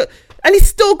John, and he's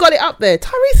still got it up there.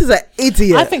 Tyrese is an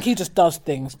idiot. I think he just does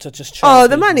things to just show. Oh,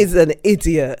 the man is an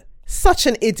idiot. Such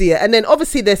an idiot. And then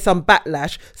obviously there's some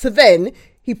backlash. So then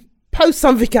he posts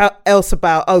something else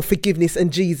about, forgiveness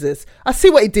and Jesus. I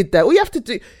see what he did there. All you have to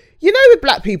do, with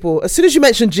black people, as soon as you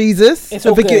mention Jesus, it's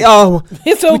all good.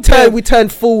 It's all good. We turn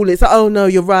fool. It's like, oh no,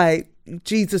 you're right.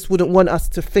 Jesus wouldn't want us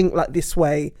to think like this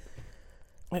way.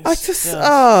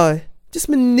 Just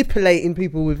manipulating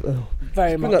people with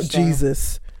very much up so.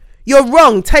 Jesus, you're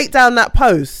wrong. Take down that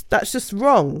post. That's just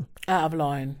wrong. Out of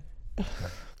line.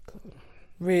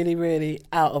 Really, really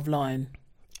out of line.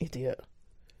 Idiot.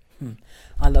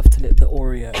 I love to lick the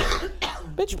Oreo.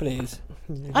 Bitch, please.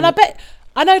 And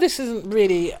I know this isn't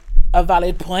really a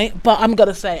valid point, but I'm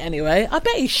gonna say it anyway. I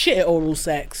bet he's shit at oral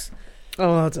sex.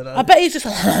 Oh, I don't know. I bet he's just.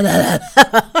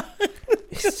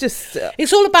 It's just.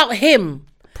 It's all about him.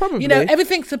 Probably.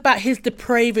 Everything's about his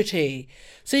depravity.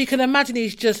 So you can imagine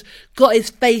he's just got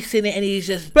his face in it, and he's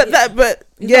just. But not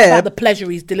about the pleasure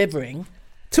he's delivering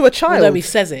to a child. Although he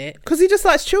says it because he just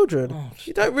likes children.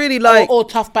 You don't really like or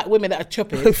tough back women that are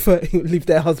choppy. Leave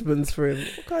their husbands for him.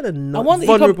 What kind of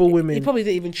vulnerable women? He probably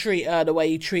didn't even treat her the way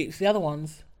he treats the other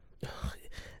ones.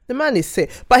 The man is sick,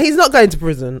 but he's not going to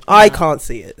prison. No. I can't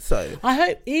see it. So I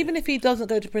hope, even if he doesn't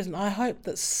go to prison, I hope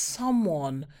that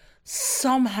someone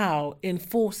somehow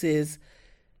enforces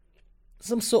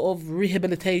some sort of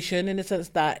rehabilitation in the sense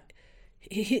that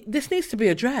this needs to be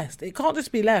addressed. It can't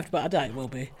just be left, but I doubt it will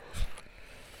be.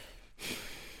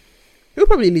 He'll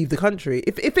probably leave the country.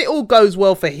 If it all goes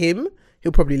well for him,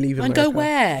 he'll probably leave America. And go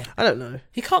where? I don't know.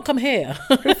 He can't come here.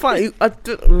 He'll find,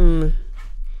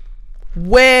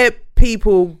 where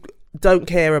people don't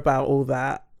care about all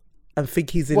that and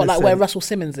think he's innocent. What, like where Russell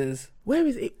Simmons is? Where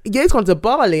is he? Yeah, he's gone to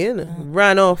Bali, isn't it?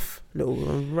 Ran off. You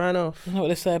know what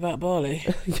they say about Bali?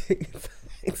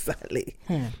 Exactly.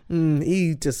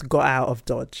 He just got out of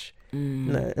Dodge.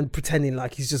 And pretending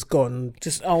like he's just gone.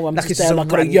 I'm like just there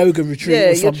like on a yoga retreat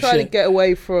or some you're trying to get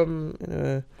away from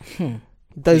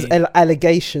those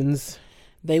allegations.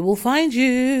 they will find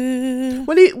you.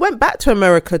 Well, he went back to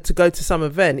America to go to some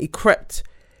event. He crept in.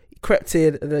 Crept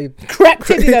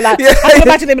in, you know, like, I can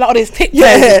imagine him like on his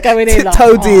tiptoes going in.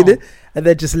 Tiptoed in, and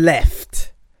then just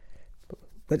left.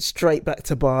 Went straight back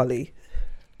to Bali.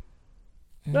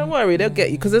 Don't worry, they'll get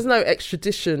you, because there's no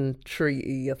extradition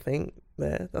treaty, I think,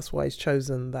 there. That's why he's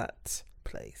chosen that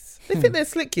place. They think they're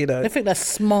slick, you know. They think they're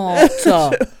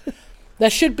smarter. There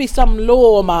should be some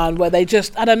law, man, where they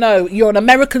just, I don't know, you're an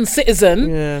American citizen.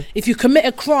 Yeah. If you commit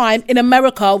a crime in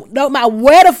America, no matter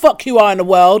where the fuck you are in the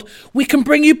world, we can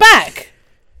bring you back.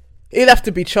 He'll have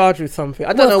to be charged with something.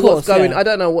 I don't know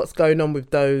what's going on with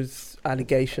those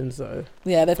allegations, though.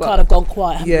 Yeah, they've kind of gone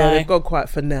quiet, haven't they? Yeah, they've gone quiet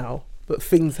for now. But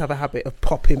things have a habit of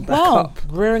popping back up.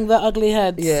 Rearing their ugly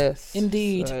heads. Yes.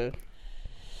 Indeed. So.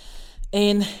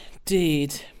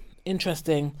 Indeed.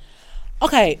 Interesting.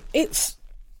 Okay, it's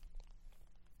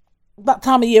that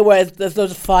time of year where there's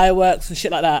loads of fireworks and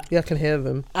shit like that. Yeah, I can hear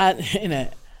them. And in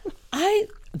it,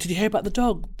 did you hear about the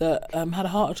dog that had a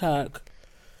heart attack?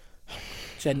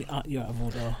 Jenny, you're out of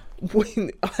order.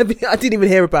 I didn't even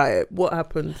hear about it. What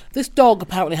happened? This dog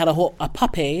apparently had a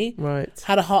puppy. Right.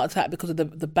 Had a heart attack because of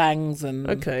the bangs and.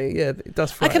 Okay, yeah, it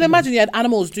does. I can imagine. Yeah,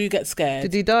 animals do get scared.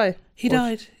 Did he die? He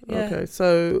died. Yeah. Okay,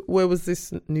 so where was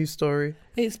this news story?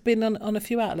 It's been on a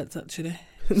few outlets actually.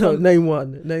 No, name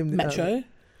one. Name Metro.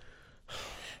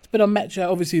 It's been on Metro,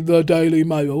 obviously the Daily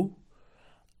Mail.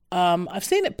 I've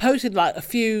seen it posted like a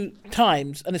few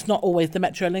times, and it's not always the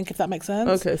Metro link, if that makes sense.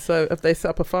 Okay, so have they set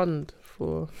up a fund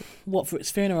for what, for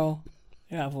its funeral?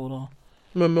 You're out of order.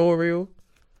 Memorial.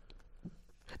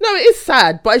 No, it is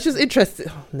sad, but it's just interesting.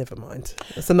 Oh, never mind.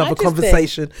 That's another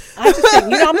conversation. I just think,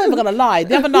 I'm not even going to lie.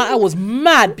 The other night I was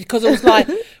mad because it was like,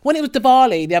 when it was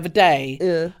Diwali the other day,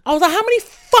 I was like, how many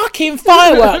fucking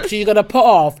fireworks are you going to put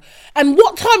off? And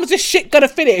what time is this shit going to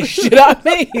finish? You know what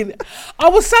I mean? I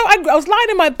was so angry. I was lying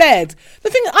in my bed.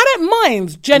 The thing, I don't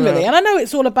mind generally, and I know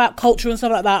it's all about culture and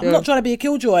stuff like that. I'm not trying to be a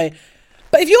killjoy.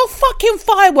 But if your fucking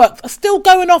fireworks are still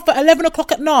going off at 11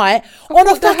 o'clock at night on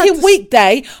a fucking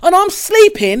weekday, and I'm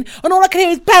sleeping, and all I can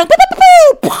hear is bang,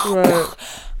 right.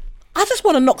 I just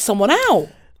want to knock someone out.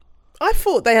 I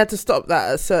thought they had to stop that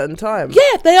at a certain time.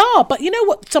 Yeah, they are. But you know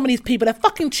what? Some of these people, they're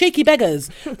fucking cheeky beggars.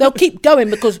 They'll keep going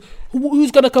because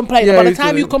who's going to complain? By the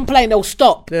time you complain, they'll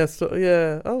stop. Yeah,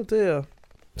 oh dear.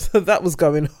 So that was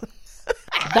going on.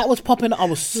 That was popping. I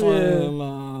was so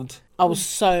mad. I was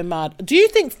so mad. Do you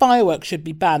think fireworks should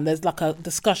be banned? There's like a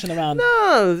discussion around.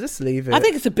 No, just leave it. I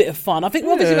think it's a bit of fun. I think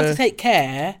obviously you have to take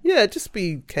care. Yeah, just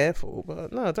be careful.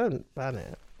 But no, don't ban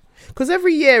it. Because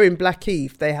every year in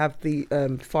Blackheath they have the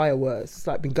fireworks. It's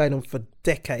like been going on for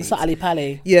decades. It's like Ali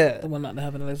Pali. Yeah. The one that they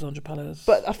have in Alexandra Palace.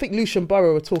 But I think Lucian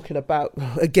Borough were talking about,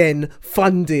 again,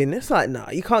 funding. It's like, nah,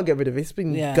 you can't get rid of it. It's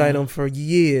been going on for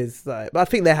years. Like, but I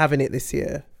think they're having it this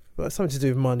year. But it's something to do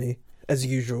with money, as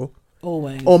usual.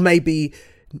 Always. Or maybe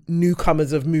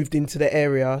newcomers have moved into the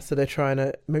area, so they're trying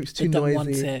to, maybe it's too noisy. Want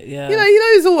it, yeah. You know,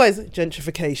 there's always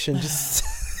gentrification. Just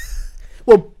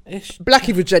well,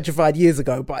 Blackheath was gentrified years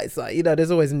ago, but it's like, there's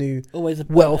always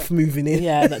wealth moving in.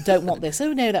 Yeah, that don't want this.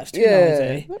 Oh no, that's too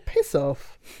noisy. Piss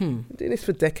off. Been doing this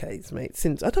for decades, mate.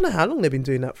 Since I don't know how long they've been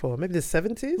doing that for. Maybe the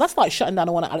 70s. That's like shutting down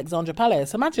the one at Alexandra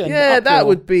Palace. Imagine. Yeah, that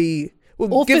would be.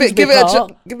 Well, or give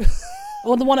it.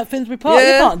 Or the one at Finsbury Park.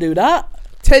 You can't do that.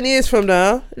 10 years from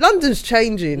now, London's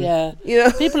changing. Yeah.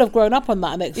 People have grown up on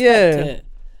that and expect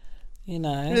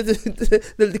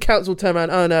it. The council turn around,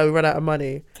 oh no, we run out of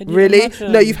money. Really?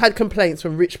 No, you've had complaints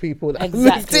from rich people.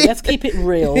 Exactly. Let's keep it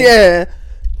real. Yeah.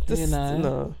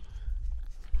 No.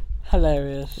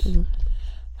 Hilarious. Mm-hmm.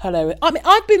 Hilarious. I mean,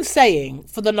 I've been saying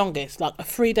for the longest, like a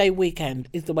 3-day weekend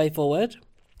is the way forward.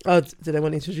 Oh, did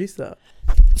anyone introduce that?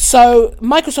 So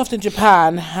Microsoft in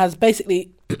Japan has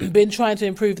basically been trying to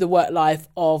improve the work life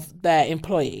of their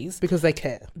employees. Because they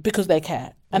care.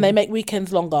 And they make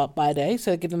weekends longer by a day,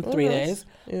 so they give them 3 days.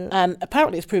 Yeah. And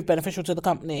apparently it's proved beneficial to the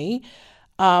company.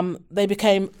 They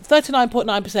became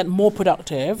 39.9% more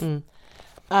productive.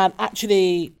 And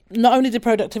actually, not only did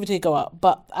productivity go up,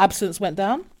 but absence went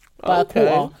down by a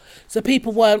quarter. So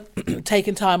people weren't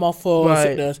taking time off for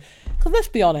sickness. Because let's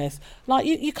be honest, like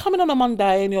you're coming on a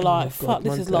Monday and you're like, fuck,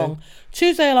 this is long.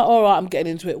 Tuesday, you're like, all right, I'm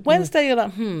getting into it. Wednesday, you're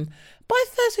like, By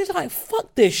Thursday, you're like,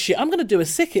 fuck this shit. I'm going to do a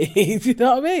sickie. Do you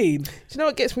know what I mean? Do you know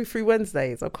what gets me through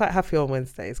Wednesdays? I'm quite happy on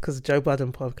Wednesdays because of Joe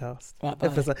Budden podcast. Right,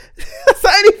 that's the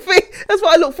only thing. That's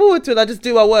what I look forward to, and I just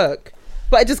do my work.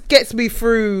 But it just gets me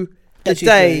through the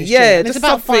day. Yeah, and it's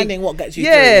about finding what gets you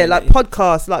through. Yeah, like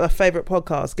podcasts, like my favourite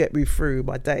podcasts get me through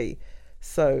my day.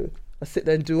 So I sit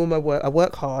there and do all my work. I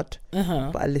work hard,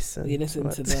 but I listen. You listen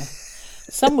to the...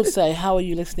 Some would say, how are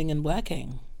you listening and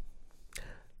working?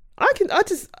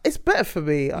 It's better for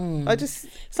me. It's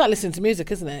like listening to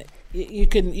music, isn't it?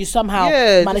 You somehow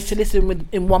manage to listen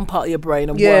in one part of your brain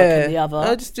and work in the other.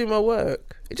 I just do my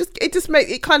work.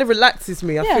 It kind of relaxes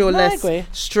me. I feel less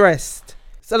stressed.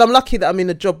 So I'm lucky that I'm in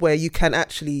a job where you can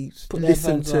actually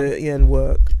listen to it and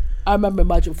work. I remember in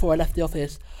my job before I left the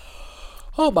office.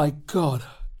 Oh my God.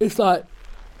 It's like,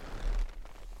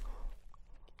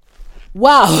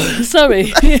 wow,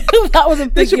 sorry. That was a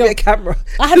big... There should be a camera.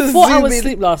 I had 4 hours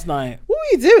sleep last night. What were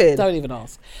you doing? Don't even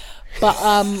ask. But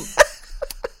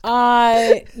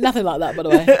nothing like that, by the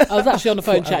way. I was actually on the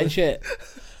phone chatting shit.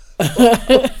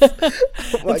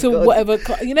 Until whatever...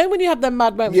 You know when you have them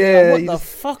mad moments, you're like, what the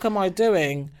fuck am I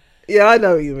doing? Yeah, I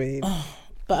know what you mean.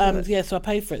 But so I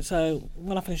paid for it. So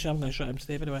when I finish, I'm going to show him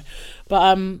Steve anyway.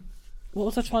 But what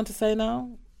was I trying to say now?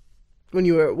 When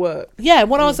you were at work? Yeah,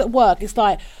 when I was at work, it's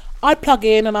like I'd plug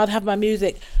in and I'd have my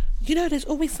music. You know, there's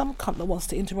always some cunt that wants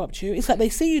to interrupt you. It's like they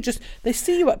see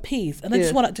you at peace and they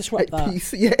just want to disrupt that.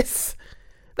 Peace, yes.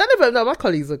 My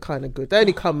colleagues are kind of good. They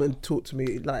only come and talk to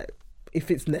me like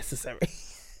if it's necessary.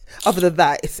 Other than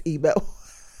that, it's email.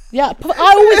 Yeah,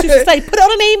 I always used to say, put it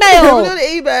on an email. Put it on an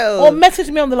email. Or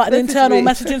message me on the internal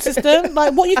messaging system.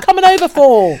 Like, what are you coming over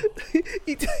for?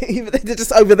 They're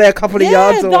just over there a couple of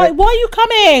yards away. Like, why are you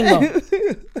coming?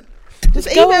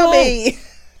 Just email me.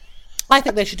 I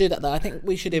think they should do that, though. I think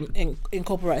we should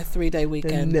incorporate a 3-day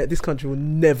weekend. This country will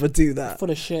never do that.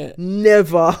 Full of shit.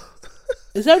 Never.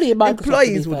 It's only in Microsoft.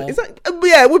 Employees would. It's like,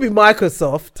 it would be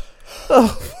Microsoft.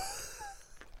 Oh.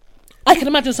 I can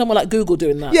imagine someone like Google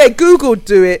doing that. Yeah, Google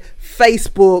do it.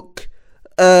 Facebook,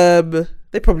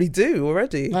 they probably do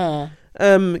already.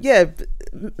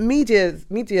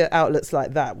 Media outlets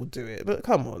like that will do it. But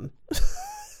come on,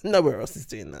 nowhere else is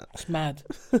doing that. It's mad.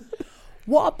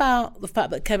 What about the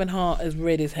fact that Kevin Hart has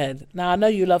reared his head? Now I know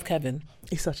you love Kevin.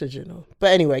 He's such a general.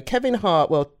 But anyway, Kevin Hart.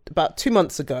 Well, about 2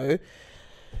 months ago,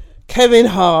 Kevin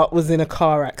Hart was in a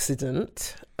car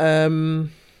accident.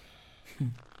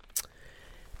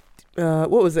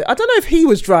 What was it? I don't know if he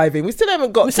was driving. We still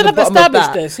haven't got to the bottom of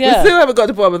that. We still haven't got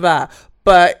to the bottom of that.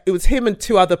 But it was him and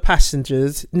 2 other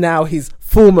passengers, now his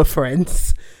former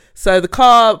friends. So the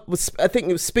car was, I think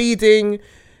it was speeding,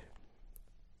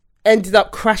 ended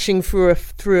up crashing through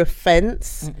a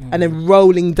fence and then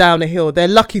rolling down a hill. They're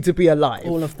lucky to be alive.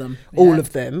 All of them. All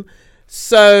of them.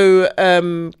 So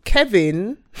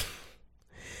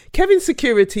Kevin's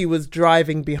security was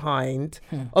driving behind,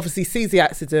 obviously sees the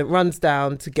accident, runs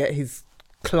down to get his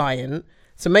client,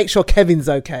 so make sure Kevin's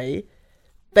okay.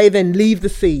 They then leave the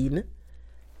scene,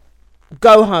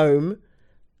 go home,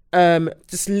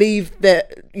 just leave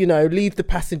the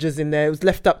passengers in there. It was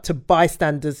left up to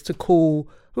bystanders to call,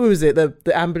 who was it,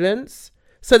 the ambulance?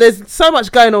 So there's so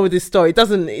much going on with this story.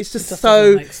 It's just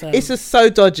so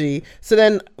dodgy. So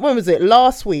then, when was it?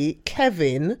 Last week,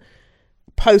 Kevin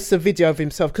posts a video of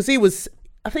himself because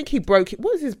I think he broke it.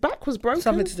 What was his back was broken?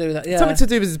 Something to do with that, yeah. Something to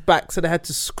do with his back, so they had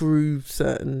to screw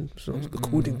certain,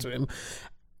 according to him.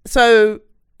 So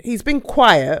he's been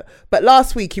quiet, but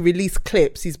last week he released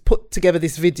clips. He's put together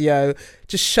this video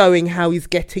just showing how he's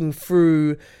getting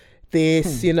through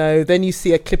this, Then you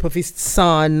see a clip of his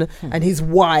son and his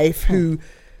wife who,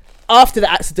 after the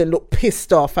accident, looked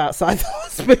pissed off outside the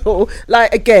hospital.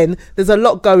 Like, again, there's a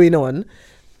lot going on.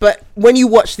 But when you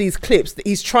watch these clips,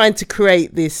 he's trying to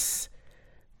create this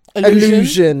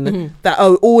illusion that,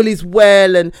 all is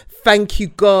well and thank you,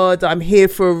 God, I'm here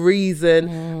for a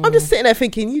reason. I'm just sitting there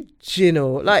thinking, you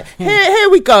Gino, like, here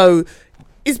we go.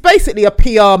 It's basically a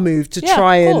PR move to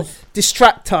try and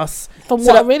distract us from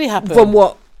what really happened. From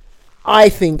what I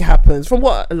think happens, from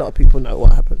what a lot of people know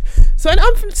what happened. So and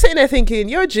I'm sitting there thinking,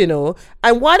 you're a Gino,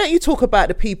 and why don't you talk about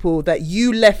the people that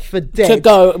you left for dead to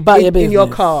go about your business in your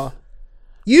car?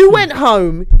 You went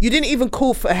home, you didn't even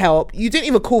call for help. You didn't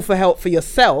even call for help for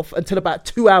yourself until about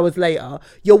 2 hours later.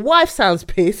 Your wife sounds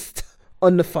pissed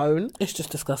on the phone. It's just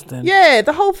disgusting. Yeah,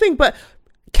 the whole thing. But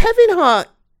Kevin Hart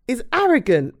is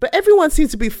arrogant, but everyone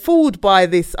seems to be fooled by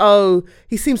this. Oh,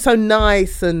 he seems so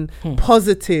nice and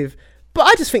positive. But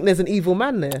I just think there's an evil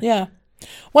man there. Yeah.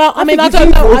 Well, I mean, I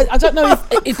don't know. I don't know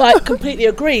if I completely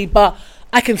agree, but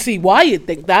I can see why you'd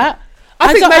think that.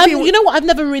 I think maybe, you know what? I've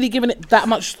never really given it that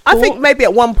much thought. I think maybe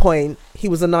at one point he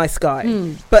was a nice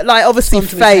guy, but like obviously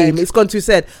fame, it's gone to his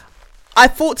head. I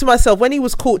thought to myself when he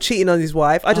was caught cheating on his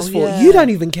wife, I just thought, you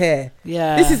don't even care.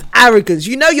 Yeah, this is arrogance.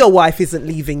 You know your wife isn't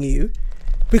leaving you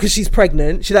because she's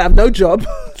pregnant. She don't have no job.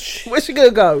 Where's she gonna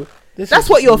go? That's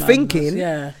what you're thinking.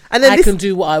 Yeah, and then I can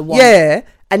do what I want. Yeah,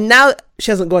 and now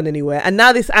she hasn't gone anywhere. And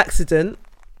now this accident,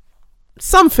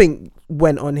 something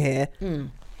went on here.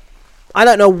 I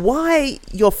don't know why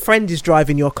your friend is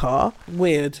driving your car.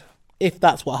 Weird. if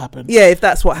that's what happened. Yeah, if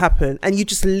that's what happened. And you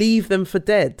just leave them for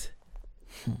dead.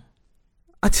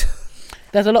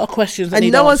 There's a lot of questions. And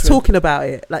no one's talking about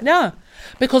it. Like, no.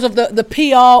 Because of the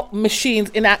PR machines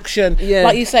in action. Yeah.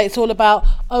 Like you say, it's all about,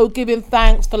 giving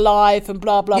thanks for life and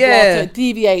blah, blah, blah. So it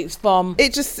deviates from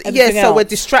it just, so we're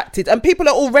distracted. And people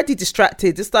are already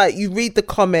distracted. It's like, you read the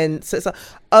comments. It's like,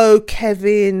 oh,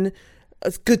 Kevin,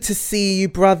 it's good to see you,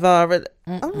 brother.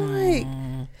 And I'm like,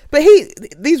 but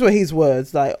these were his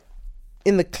words. Like,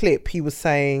 in the clip, he was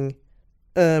saying,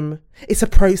 it's a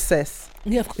process.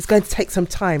 Yeah, it's going to take some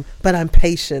time, but I'm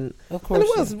patient. Of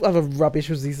course. And what other rubbish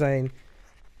was he saying?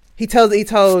 He told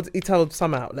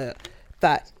some outlet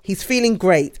that he's feeling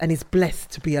great and he's blessed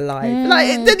to be alive.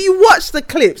 Like, then you watch the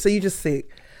clip, so you just think,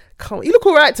 come on, you look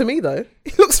all right to me though.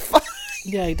 He looks fine.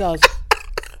 Yeah, he does.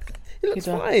 He looks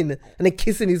fine. And then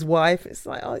kissing his wife, it's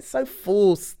like, it's so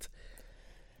forced.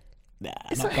 Nah,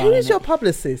 it's like, who is your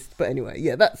publicist? But anyway,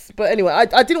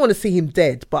 I didn't want to see him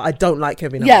dead, but I don't like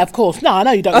Kevin Hart. Yeah, of course. No, I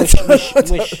know you don't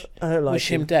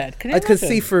wish him dead. I can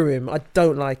see through him. I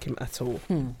don't like him at all.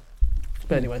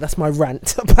 But anyway, that's my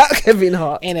rant about Kevin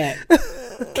Hart. Innit?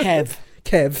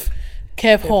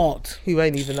 Kev Hart. He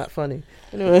ain't even that funny.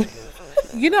 Anyway.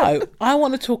 You know, I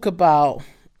want to talk about...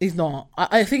 He's not.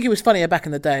 I think he was funnier back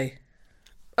in the day.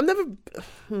 I've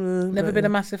never been a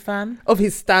massive fan of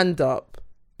his stand-up.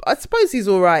 I suppose he's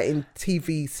all right in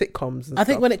TV sitcoms and I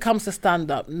think when it comes to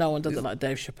stand-up, no one does it like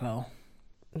Dave Chappelle.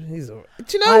 He's all right.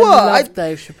 Do you know what? I love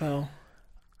Dave Chappelle.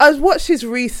 I watched his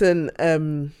recent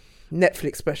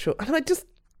Netflix special and It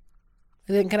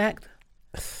didn't connect?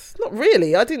 Not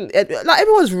really. I didn't. Like,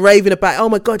 everyone's raving about, oh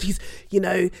my God, he's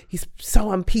so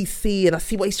on PC and I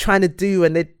see what he's trying to do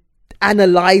and they're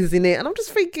analysing it. And I'm just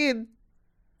thinking,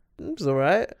 it's all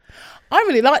right. I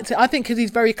really liked it. I think because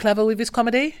he's very clever with his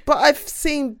comedy. But I've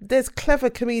seen there's clever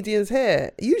comedians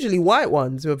here, usually white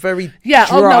ones who are very dry.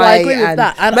 Oh no, I agree with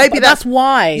that. And maybe that's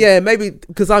why. Yeah, maybe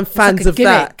because I'm fans of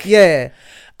that. Yeah,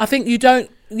 I think you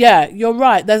don't. Yeah, you're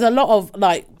right. There's a lot of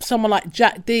like someone like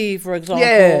Jack D, for example.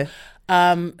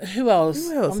 Yeah. Who else?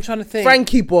 I'm trying to think.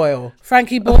 Frankie Boyle.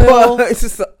 It's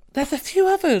just there's a few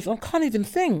others. I can't even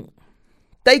think.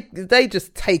 They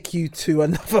just take you to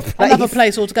another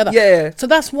place altogether. Yeah. So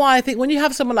that's why I think when you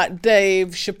have someone like Dave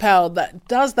Chappelle that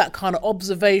does that kind of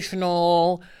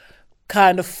observational,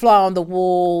 kind of fly on the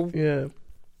wall,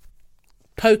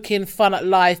 poking fun at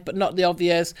life, but not the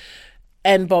obvious,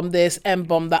 N-bomb this,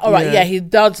 N-bomb that. All right, he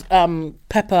does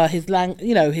pepper his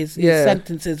his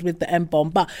sentences with the N-bomb,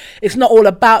 but it's not all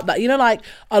about that. You know, like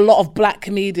a lot of black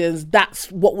comedians,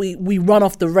 that's what we run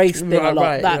off the race thing a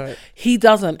lot. He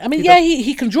doesn't. I mean,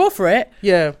 he can draw for it.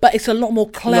 Yeah. But it's a lot more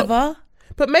clever.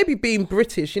 But maybe being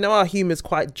British, you know, our humour's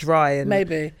quite dry and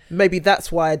maybe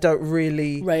that's why I don't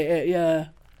really rate it, yeah.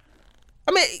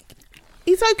 I mean,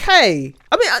 he's okay.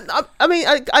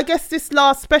 I guess this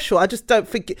last special, I just don't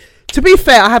think... To be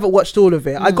fair, I haven't watched all of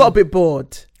it. I got a bit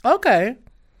bored. Okay.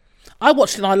 I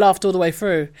watched it and I laughed all the way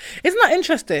through. Isn't that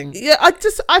interesting? Yeah,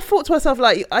 I thought to myself,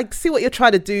 like, I see what you're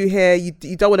trying to do here. You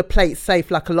don't want to play it safe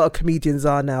like a lot of comedians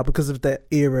are now because of the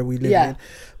era we live in,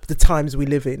 the times we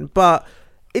live in. But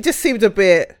it just seemed a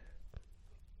bit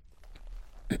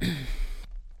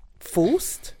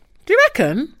forced. Do you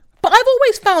reckon? But I've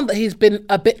always found that he's been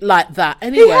a bit like that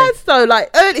anyway. He has though,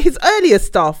 like his earlier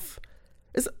stuff.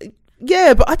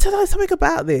 Yeah, but I don't know, something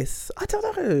about this. I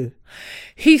don't know.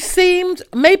 He seemed,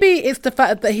 maybe it's the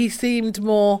fact that he seemed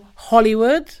more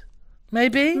Hollywood,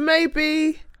 maybe.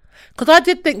 Because I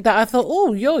did think that. I thought,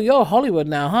 oh, you're Hollywood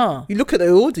now, huh? You look at the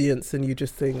audience and you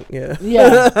just think, yeah.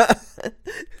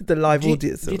 The live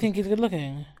audience. Do you think he's good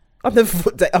looking? I've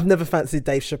never fancied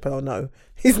Dave Chappelle, no.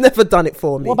 He's never done it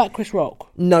for me. What about Chris Rock?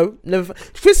 No, never.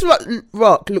 Chris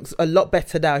Rock looks a lot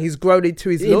better now. He's grown into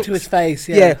his looks. Into his face,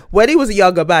 yeah. Yeah, when he was a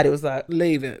younger man, it was like...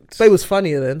 Leave it. But he was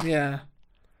funnier then. Yeah.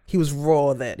 He was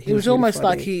raw then. He was really almost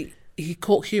funny. Like he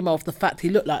caught humour off the fact he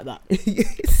looked like that.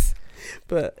 Yes.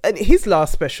 And his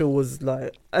last special was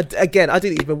like... Again, I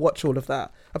didn't even watch all of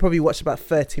that. I probably watched about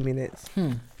 30 minutes.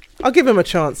 I'll give him a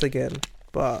chance again,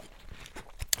 but...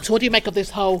 So what do you make of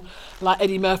this whole, like,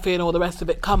 Eddie Murphy and all the rest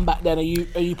of it comeback then? Are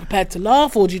you prepared to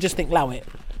laugh or do you just think, allow it?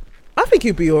 I think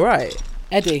he'll be all right.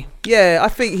 Eddie? Yeah, I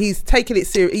think he's taking it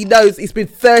serious. He knows it's been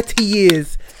 30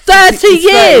 years. 30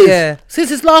 years? Yeah. Since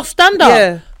his last stand-up?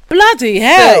 Yeah. Bloody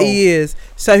hell. 30 years.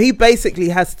 So he basically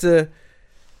has to...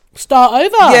 Start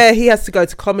over? Yeah, he has to go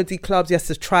to comedy clubs. He has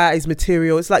to try out his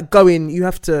material. It's like going, you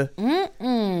have to...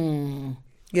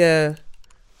 Yeah.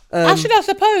 Actually, I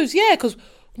suppose, yeah, because...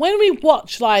 When we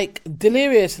watch like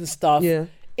Delirious and stuff,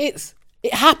 it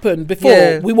happened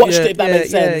before we watched it. If that makes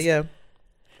sense, yeah.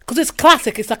 Because it's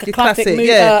classic. It's like a classic movie.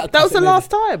 Yeah, that was the last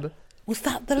time. Was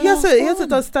that the last one? He hasn't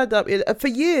done stand-up. For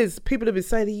years, people have been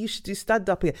saying you should do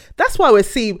stand-up again. That's why we're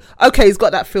seeing... Okay, he's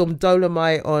got that film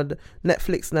Dolomite on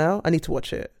Netflix now. I need to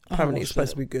watch it. Apparently it's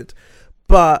supposed to be good.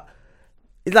 But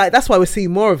like that's why we're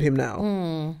seeing more of him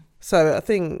now. So I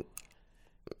think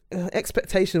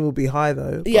expectation will be high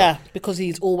though. Yeah, because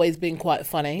he's always been quite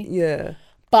funny. Yeah.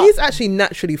 But he's actually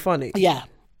naturally funny. Yeah,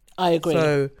 I agree.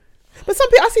 So, but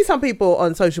I see some people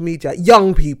on social media,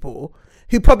 young people,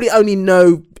 who probably only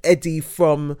know Eddie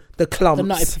from the Clumps, the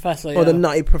Nutty Professor, or the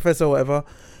Nutty Professor, or whatever.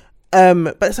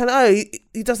 But it's like,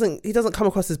 he doesn't come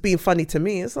across as being funny to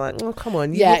me. It's like, oh, come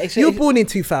on, you're born in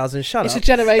 2000. Shut up. It's a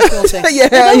generational thing.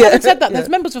 Having said that, there's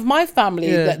members of my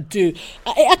family that do.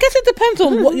 I guess it depends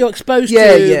on what you're exposed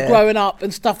to growing up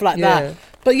and stuff like that.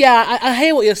 But yeah, I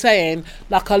hear what you're saying.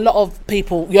 Like a lot of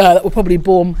people, that were probably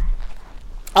born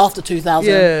after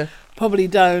 2000, probably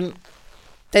don't.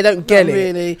 They don't get it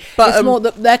really. But it's more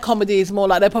their comedy is more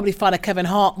like they probably find a Kevin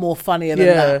Hart more funnier than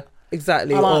that.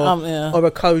 Exactly, or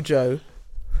a Kojo.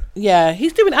 Yeah,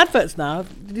 he's doing adverts now.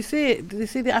 Did you see it? Did you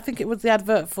see the? I think it was the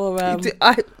advert for. Is he?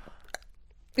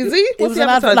 It was an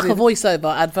advert, like a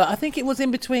voiceover advert. I think it was in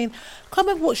between. I can't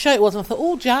remember what show it was. And I thought,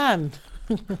 oh, Jan.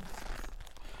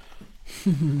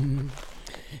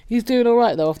 He's doing all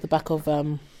right though, off the back of.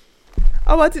 Oh,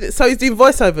 I did it. So he's doing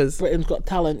voiceovers. Britain's Got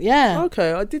Talent. Yeah.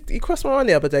 Okay, I did. He crossed my mind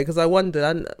the other day because I wondered.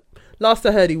 And last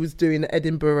I heard, he was doing the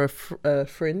Edinburgh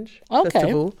Fringe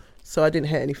Festival. So I didn't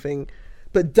hear anything.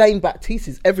 But Dane Baptiste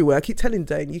is everywhere. I keep telling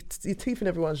Dane, you're teething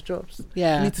everyone's jobs.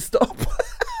 Yeah. You need to stop.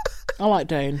 I like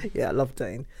Dane. Yeah, I love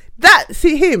Dane.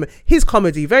 His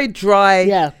comedy, very dry.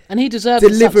 Yeah, and he deserves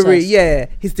delivery. Yeah,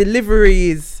 his delivery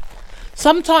is...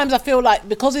 Sometimes I feel like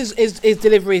because his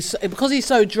delivery, because he's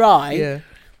so dry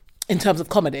in terms of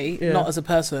comedy, not as a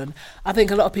person, I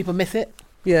think a lot of people miss it.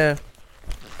 Yeah.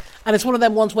 And it's one of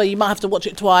them ones where you might have to watch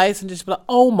it twice and just be like,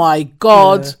 oh my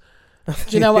God. Yeah.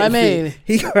 Do you know what I mean?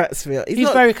 He cracks me up. He's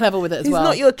very clever with it as well. He's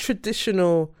not your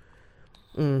traditional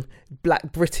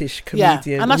black British comedian.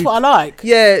 Yeah, and that's what I like.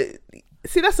 Yeah.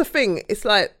 See, that's the thing. It's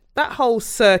like that whole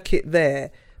circuit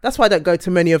there. That's why I don't go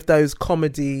to many of those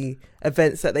comedy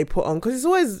events that they put on, because it's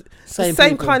always the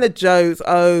same kind of jokes.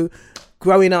 Oh,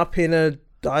 growing up in a,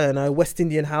 I don't know, West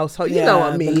Indian household. You know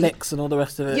what I mean? The licks and all the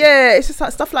rest of it. Yeah, it's just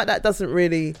like stuff like that doesn't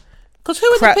really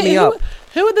crack me up.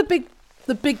 Who are the big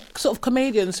sort of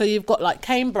comedians? So you've got like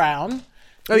Kane Brown.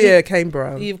 Oh yeah, Kane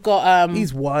Brown. You've got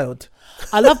he's wild.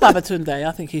 I love Babatunde.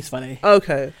 I think he's funny.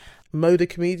 Okay, Moda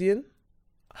comedian,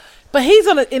 but he's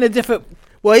in a different.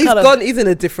 Well, he's in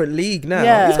a different league now.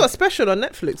 Yeah. He's got a special on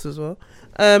Netflix as well.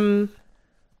 But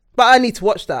I need to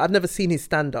watch that. I've never seen his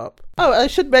stand up. Oh, I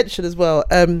should mention as well.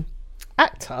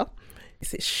 Actor.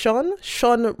 Is it Sean?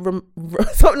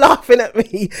 Stop laughing at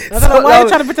me. I don't know why you're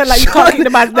trying to pretend like you can't keep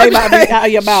the man's name out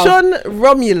of your mouth. Sean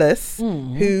Romulus,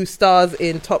 who stars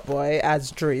in Top Boy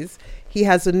as Driz. He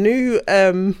has a new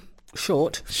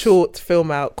short film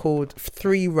out called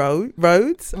 3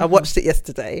 Roads. I watched it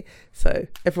yesterday, so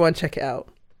everyone check it out.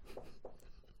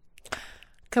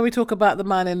 Can we talk about the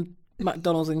man in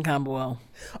McDonald's in Camberwell?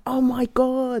 Oh my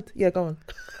God. Yeah, go on.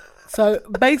 So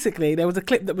basically, there was a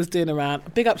clip that was doing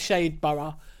around. Big up Shade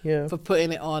Borough for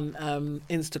putting it on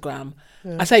Instagram.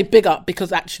 Yeah. I say big up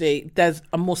because actually there's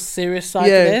a more serious side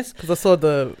to this. Because I saw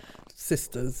the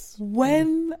sisters.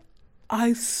 When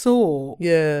I saw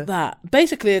that,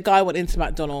 basically a guy went into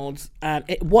McDonald's and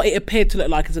what it appeared to look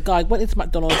like is a guy went into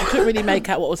McDonald's, he couldn't really make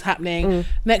out what was happening.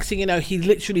 Next thing you know, he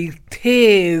literally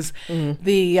tears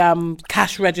the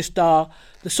cash register,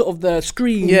 the sort of the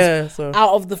screens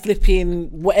out of the flipping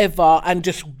whatever, and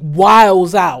just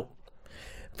wiles out.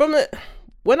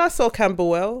 When I saw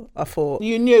Camberwell, I thought...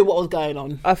 You knew what was going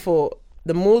on. I thought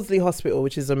the Maudsley Hospital,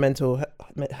 which is a mental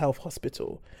health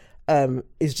hospital,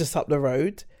 is just up the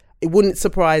road. It wouldn't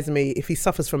surprise me if he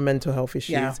suffers from mental health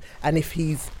issues and if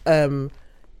he's in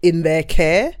their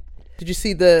care. Did you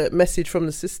see the message from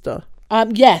the sister?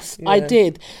 Yes, I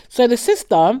did. So the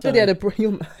sister... He had a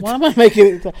brain... Why am I making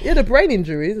it... He had a brain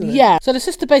injury, isn't it? Yeah. So the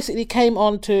sister basically came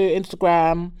onto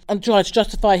Instagram and tried to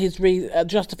justify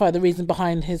justify the reason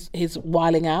behind his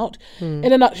wiling out.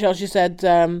 In a nutshell, she said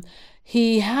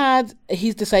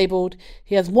he's disabled.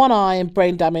 He has one eye and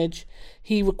brain damage.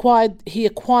 Acquired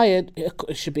these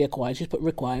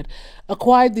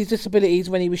disabilities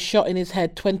when he was shot in his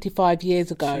head 25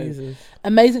 years ago. Jesus.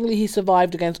 Amazingly, he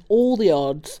survived against all the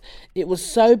odds. It was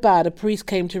so bad a priest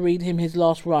came to read him his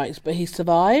last rites, but he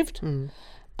survived. He's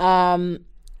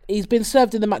been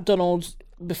served in the McDonald's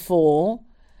before,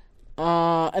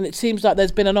 and it seems like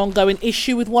there's been an ongoing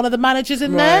issue with one of the managers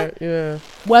in there. Yeah.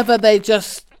 Whether they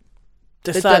just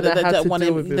decided they don't want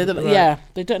him. They don't, yeah,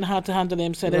 they don't know how to handle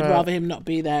him, so they'd rather him not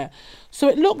be there. So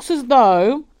it looks as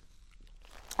though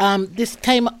this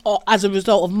came as a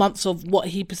result of months of what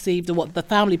he perceived or what the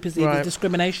family perceived as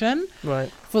discrimination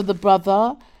for the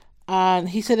brother. And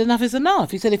he said, enough is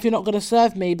enough. He said, if you're not going to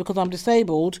serve me because I'm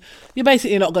disabled, you're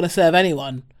basically not going to serve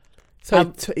anyone.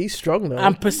 So he's strong though.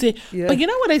 But you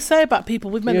know what they say about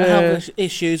people with mental health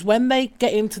issues? When they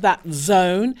get into that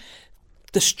zone,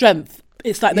 the strength,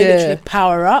 it's like they literally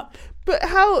power up. But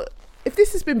how, if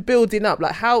this has been building up,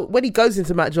 like how, when he goes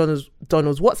into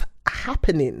McDonald's, what's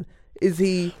happening? Is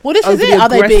he? Well, this is it. Are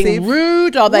they being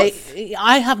rude? Are they?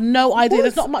 I have no idea.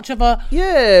 There's not much of a.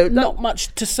 Yeah. Not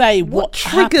much to say. What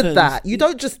triggered happens. that? You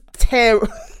don't just tear.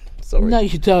 Sorry. No,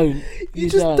 you don't. You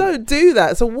just don't do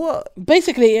that. So what?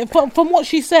 Basically, from what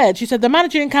she said the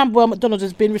manager in Camberwell McDonald's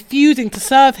has been refusing to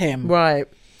serve him. Right.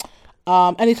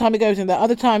 Anytime he goes in there.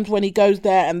 Other times when he goes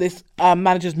there and this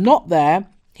manager's not there,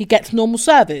 he gets normal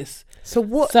service. So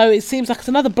what? So it seems like it's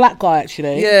another black guy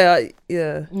actually.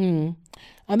 Yeah.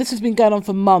 And this has been going on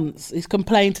for months. He's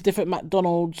complained to different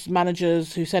McDonald's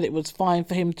managers who said it was fine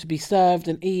for him to be served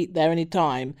and eat there any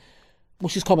time,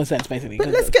 which is common sense, basically. But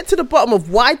let's get to the bottom of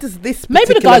why does this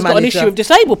maybe the guy's got an issue with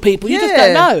disabled people. You just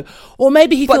don't know. Or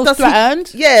maybe he feels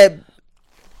threatened.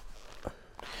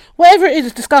 Whatever it is,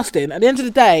 it's disgusting. At the end of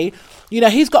the day,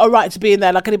 he's got a right to be in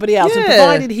there like anybody else. And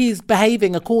provided he's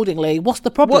behaving accordingly, what's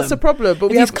the problem? What's the problem?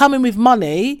 But if he's coming with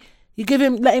money, you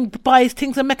let him buy his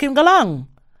things and make him go along.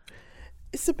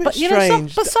 It's a bit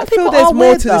strange. But some I people feel there's are more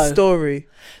weird, to the story.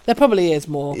 There probably is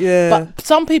more. Yeah. But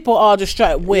some people are just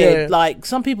straight weird. Yeah. Like,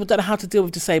 some people don't know how to deal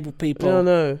with disabled people. I don't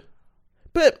know.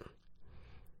 But,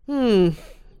 it's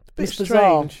a bit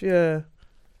strange. Bizarre. Yeah.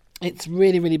 It's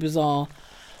really, really bizarre.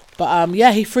 But,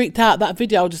 he freaked out. That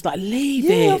video, I was just like, leave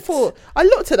it. I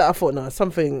looked at that, I thought, no,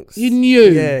 something. You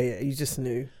knew. Yeah, you just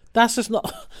knew. That's just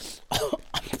not.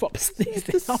 I'm probably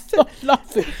sneezing. I'm not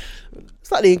laughing.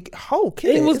 It's like the Hulk,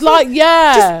 isn't it? It was like,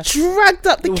 just dragged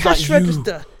up the cash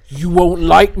register. You won't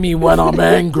like me when I'm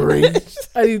angry.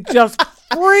 And he just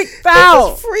freaked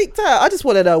out. I just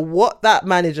want to know what that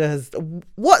manager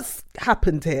what's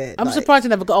happened here. I'm surprised he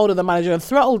never got hold of the manager and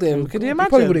throttled him. Could you imagine? He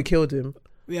probably would have killed him.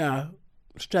 Yeah.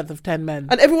 Strength of 10 men.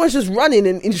 And everyone's just running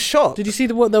in shock. Did you see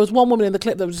there was one woman in the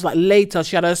clip that was just like later,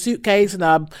 she had her suitcase and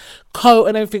her coat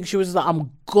and everything. She was just like,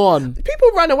 I'm gone. People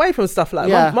run away from stuff like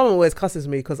that. Mum always cusses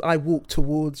me because I walk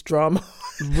towards drama.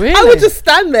 Really? I would just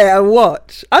stand there and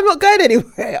watch. I'm not going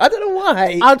anywhere. I don't know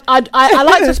why. I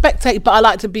like to spectate, but I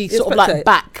like to be sort of like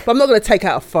back. But I'm not going to take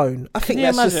out a phone. I think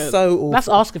that's just so awful. That's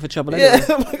asking for trouble anyway.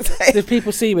 If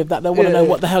people see with that, they'll want to know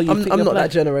what the hell you think. I'm not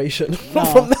that generation.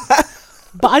 From that.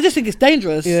 But I just think it's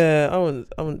dangerous. Yeah, I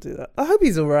wouldn't do that. I hope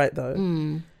he's all right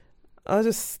though. I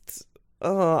just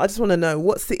want to know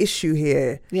what's the issue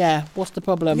here. Yeah, what's the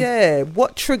problem? Yeah,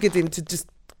 what triggered him to just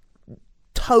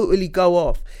totally go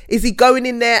off? Is he going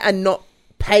in there and not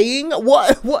paying?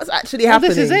 What's actually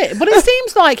happening? This is it. But it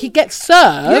seems like he gets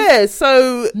served. Yeah,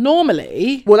 so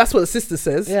normally. Well, that's what the sister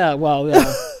says. Yeah, well,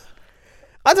 yeah.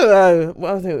 I don't know.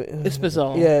 Well, I think it's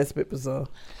bizarre. Yeah, it's a bit bizarre.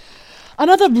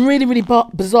 Another really, really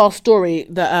bizarre story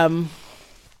that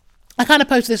I kind of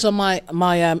posted this on my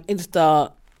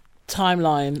Insta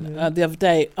timeline the other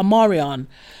day. Omarion.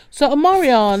 So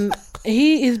Omarion,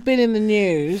 he has been in the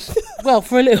news, well,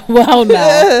 for a little while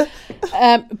now.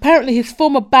 Apparently his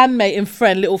former bandmate and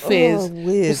friend, Little Fizz,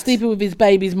 was sleeping with his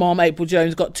baby's mom, April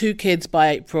Jones, got 2 kids by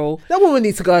April. That woman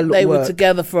needs to go and look. They were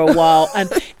together for a while. And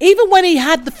even when she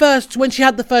had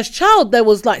the first child, there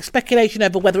was like speculation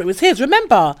over whether it was his.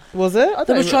 Remember? Was it?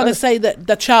 They were trying to say that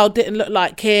the child didn't look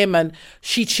like him and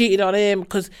she cheated on him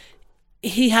because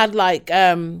he had like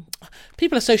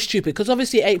people are so stupid because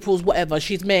obviously April's whatever,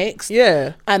 she's mixed,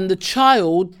 and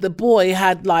the boy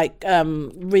had like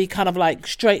really kind of like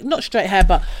not straight hair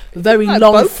but very like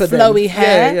long flowy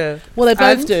hair. Well, they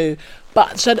both do,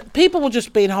 but so people were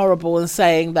just being horrible and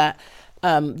saying that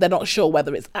they're not sure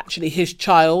whether it's actually his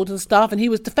child and stuff, and he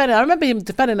was defending. I remember him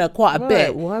defending her quite a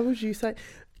bit. Why would you say?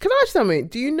 Can I ask something?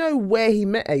 Do you know where he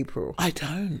met April? I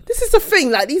don't. This is the thing.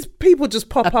 Like, these people just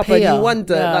pop up and you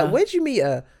wonder, like, where did you meet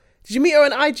her? Did you meet her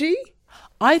on IG?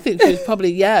 I think she was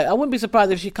probably, I wouldn't be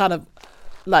surprised if she kind of,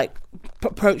 like,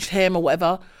 approached him or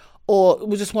whatever. Or it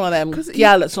was just one of them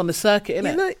that's on the circuit,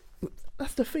 innit? Like,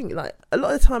 that's the thing. Like, a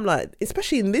lot of the time, like,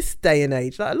 especially in this day and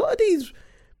age, like, a lot of these...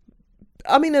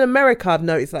 I mean, in America, I've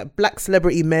noticed, like, black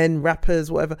celebrity men, rappers,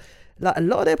 whatever... Like, a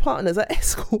lot of their partners are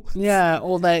escorts. Yeah,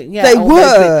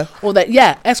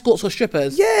 escorts or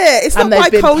strippers. Yeah, it's not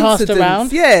by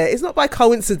coincidence. Yeah, it's not by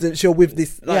coincidence you're with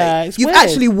this. Like, you've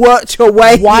actually worked your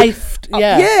way. Wifed,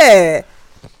 yeah.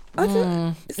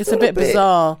 It's a bit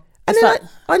bizarre. And then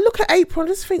I look at April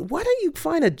and just think, why don't you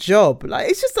find a job? Like,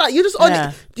 it's just like you're just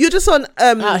on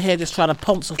out here just trying to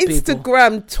pump some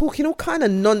Instagram people. Talking all kind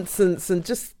of nonsense and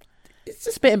just it's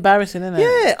just a bit embarrassing, isn't it?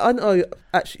 Yeah, I know.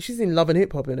 Actually, she's in Love and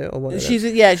Hip Hop, in it, or what? She's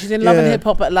in Love and Hip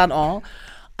Hop Atlanta,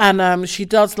 and she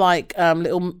does like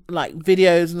little like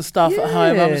videos and stuff at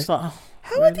home. I'm just like,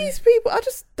 how are these people? I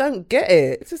just don't get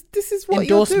it. It's just, this is what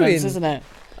you're doing, isn't it?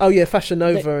 Oh yeah, Fashion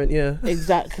Nova, and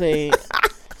exactly.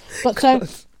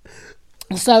 But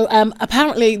so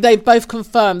apparently they both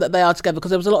confirmed that they are together, because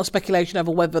there was a lot of speculation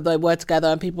over whether they were together,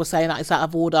 and people were saying that it's out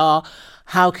of order.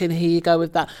 How can he go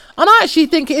with that? And I actually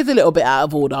think it is a little bit out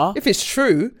of order. If it's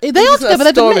true. They are together,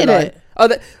 they've admitted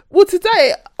it. Well,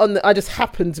 today I just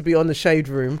happened to be on the Shade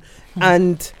Room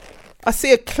and I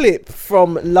see a clip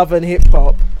from Love and Hip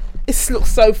Hop. It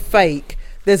looks so fake.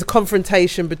 There's a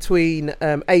confrontation between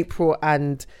April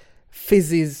and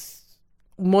Fizz's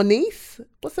Monique.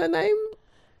 What's her name?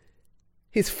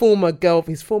 His former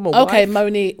wife. Okay,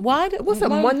 Monique. What's that?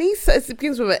 Monique? It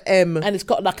begins with an M. And it's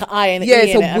got like an I in it. Yeah,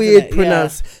 it's a weird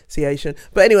pronunciation. Yeah.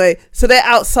 But anyway, so they're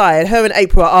outside. Her and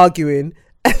April are arguing.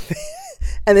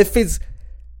 And then Fizz,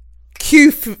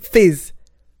 Fizz,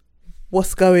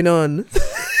 what's going on?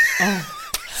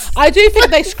 I do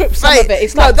think they script some of it.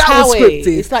 It's like Towie.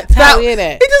 It's like Towie,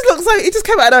 innit? It just looks like, it just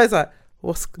came out and I was like,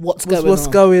 what's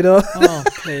going on? Oh,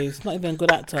 please. Not even a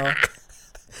good actor.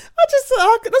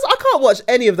 I can't watch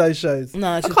any of those shows.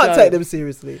 No, I can't take them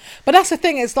seriously. But that's the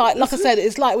thing. It's like I said,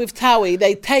 it's like with Towie,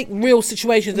 they take real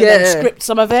situations and then script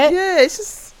some of it. Yeah, it's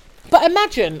just. But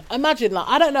imagine, like,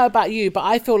 I don't know about you, but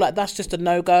I feel like that's just a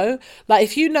no-go. Like,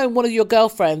 if you know one of your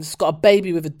girlfriends has got a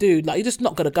baby with a dude, like, you're just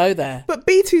not going to go there. But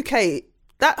B2K,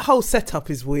 that whole setup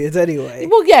is weird anyway.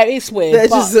 Well, yeah, it's weird.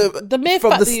 But the mere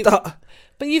fact that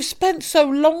but you've spent so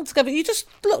long together, you just,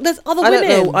 look, there's other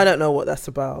women. I don't know what that's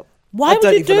about. Why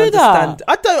would you do that?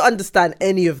 I don't understand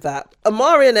any of that.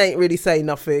 Amarian ain't really saying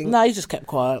nothing. No, he just kept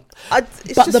quiet.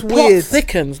 It's just the weird.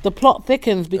 The plot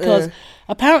thickens because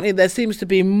apparently there seems to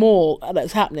be more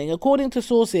that's happening. According to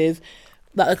sources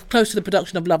that are close to the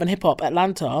production of Love and Hip Hop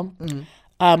Atlanta,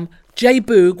 Jay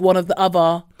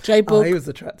Boog, he was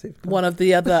attractive. One of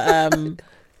the other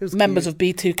members of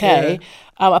B2K,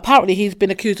 apparently he's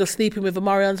been accused of sleeping with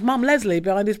Amarion's mum, Leslie,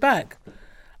 behind his back.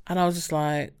 And I was just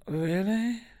like,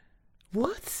 really?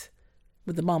 What?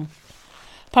 With the mum.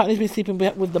 Apparently he's been sleeping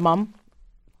with the mum.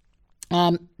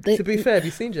 To be fair, have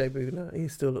you seen Jay Boog? No, he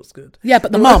still looks good. Yeah,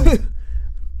 but the mum.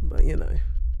 But you know,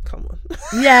 come on.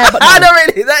 Yeah, but no.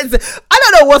 I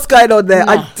don't know what's going on there.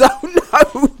 No. I don't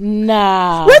know.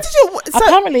 Nah. Where did you?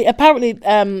 Apparently,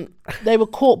 they were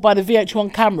caught by the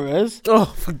VH1 cameras. Oh,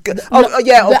 for God.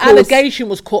 Yeah. The allegation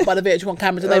was caught by the VH1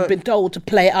 cameras, and they've been told to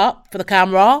play it up for the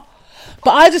camera.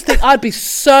 But I just think I'd be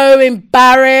so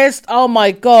embarrassed. Oh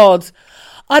my God.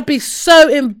 I'd be so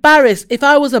embarrassed if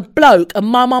I was a bloke and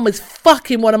my mum is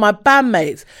fucking one of my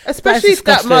bandmates. Especially if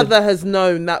that mother has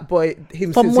known that boy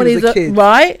since he was a kid.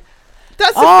 Right?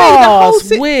 That's the thing. The whole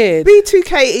it's weird.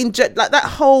 B2K like that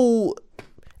whole,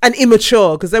 and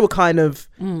immature, because they were kind of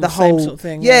the whole sort of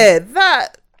thing. Yeah,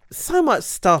 that so much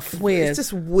stuff. Weird. It's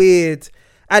just weird.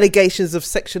 Allegations of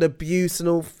sexual abuse and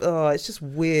all. Oh, it's just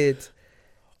weird.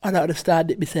 I don't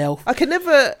understand it myself. I can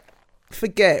never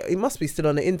forget, it must be still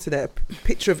on the internet, a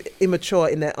picture of Immature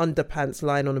in their underpants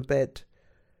lying on a bed.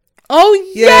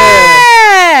 Oh,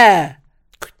 yeah!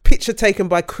 Picture taken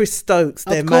by Chris Stokes,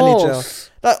 their manager.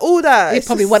 Like, all that. He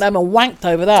probably went home and wanked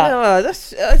over that. Yeah,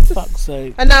 that's just, fuck's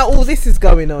sake. And now all this is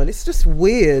going on. It's just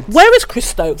weird. Where is Chris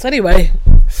Stokes, anyway?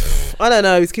 I don't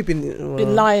know. He's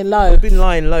been lying low. Been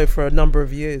lying low for a number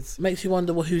of years. Makes you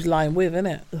wonder who's lying with,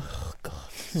 innit? Oh, God.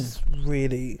 It's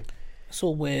really... It's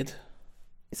all weird.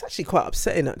 It's actually quite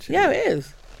upsetting, actually. Yeah, it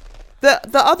is. The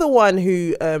other one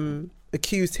who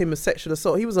accused him of sexual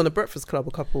assault, he was on the Breakfast Club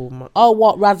a couple of months. Oh,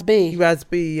 what? Razby,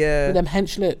 yeah. with them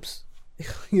hench lips.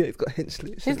 Yeah, he's got hench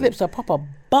lips. His lips are proper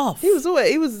buff. He was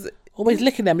always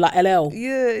licking them like LL.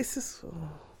 Yeah, it's just...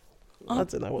 I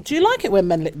don't know what. Do you like it when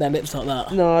men lick their lips like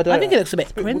that? No, I don't. I think it looks a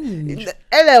bit cringe.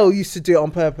 LL used to do it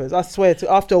on purpose. I swear to.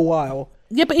 After a while.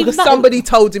 Yeah, but because somebody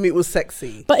told him it was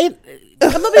sexy. But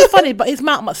I'm not being funny, but his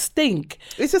mouth must stink.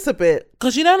 It's just a bit.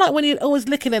 Because you know, like when you're always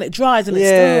licking and it dries and it's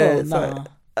still. Nah.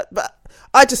 But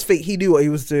I just think he knew what he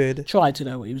was doing. Tried to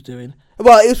know what he was doing.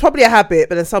 Well, it was probably a habit,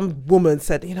 but then some woman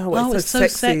said, "You know what? It's so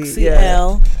sexy,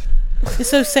 Elle. It's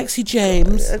so sexy,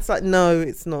 James." It's like, no,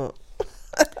 it's not.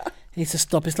 He needs to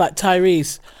stop. It's like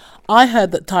Tyrese. I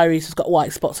heard that Tyrese has got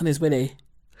white spots on his willy.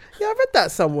 Yeah, I read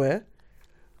that somewhere.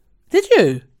 Did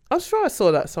you? I'm sure I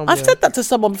saw that somewhere. I've said that to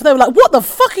someone before. They were like, "What the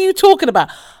fuck are you talking about?"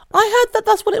 I heard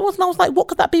that's what it was, and I was like, "What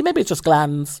could that be? Maybe it's just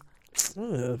glands."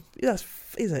 Yeah, that's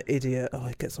He's an idiot. Oh,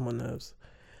 he gets on my nerves.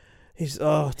 His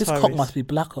cock must be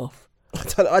black off.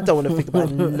 I don't want to think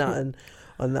about nothing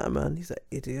on that man. He's an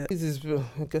idiot.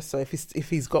 I guess so. If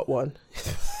he's got one.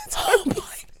 Oh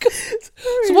my god!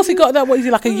 So what's he got? That what is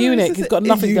he like a eunuch? He's got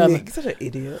nothing done. He's such an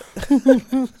idiot.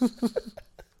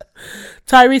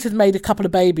 Tyrese has made a couple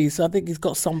of babies, so I think he's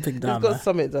got something down there.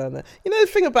 Something down there. You know the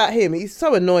thing about him, he's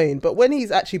so annoying, but when he's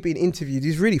actually being interviewed,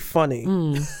 he's really funny.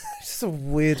 It's just a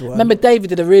weird one. Remember David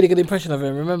did a really good impression of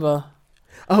him, remember?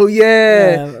 Oh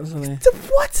yeah. That's funny.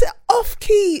 What's it off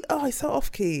key? Oh, he's so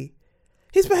off key.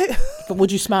 But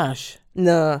would you smash?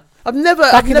 Nah. I've never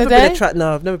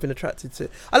been attracted to.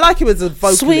 I like him as a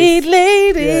vocalist. Sweet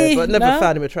lady. Yeah, but never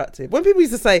found him attractive. When people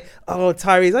used to say, "Oh,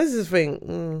 Tyrese," I used to think,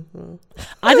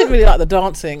 I didn't really like the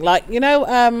dancing. Like, you know,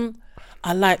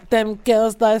 I like them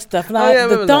girls, that stuff.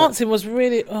 And the dancing was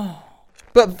really. Oh.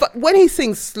 But when he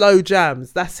sings slow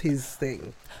jams, that's his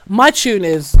thing. My tune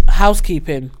is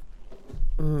Housekeeping.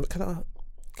 Can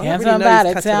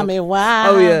somebody tell me why?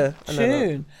 Oh yeah,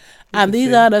 tune. And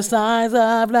these are the signs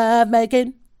of love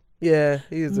making. Yeah,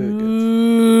 he is very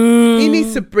good. He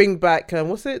needs to bring back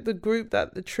what's it? The group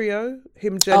the trio,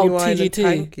 him, Genuine, and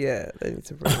Tank. Yeah, they need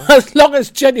to bring. As long as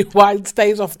Genuine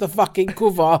stays off the fucking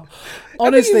cover,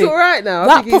 honestly, he's all right now.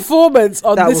 That performance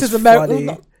on This Is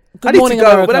America. Good Morning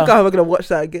America. When I go home, I'm gonna watch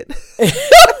that again.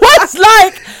 What's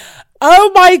like?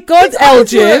 Oh my god,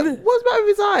 Elgin! What's about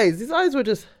his eyes? His eyes were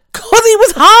just. Because he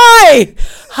was high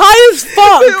as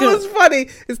fuck. It was funny.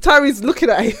 It's Tyrese looking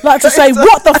at him. Like to say,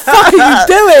 what the fuck are you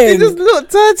doing? He just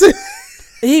looked at him.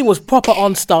 He was proper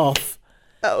on staff.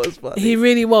 That was funny. He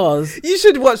really was. You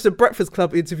should watch the Breakfast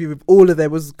Club interview with all of them.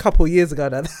 It was a couple of years ago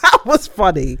now. That was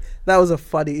funny. That was a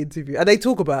funny interview. And they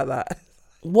talk about that.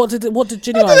 What did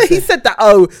Genuine say? He said that,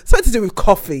 something to do with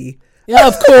coffee. Yeah,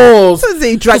 of course.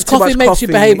 He drank too much coffee makes you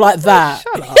behave like that.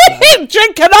 Shut up. He didn't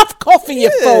drink enough coffee, you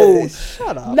fool.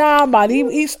 Shut up. Nah, man.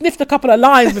 He sniffed a couple of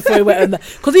lines before he went in there.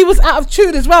 Because he was out of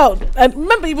tune as well. And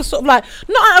remember, he was sort of like,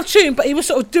 not out of tune, but he was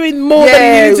sort of doing more than he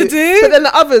needed to do. But then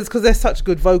the others, because they're such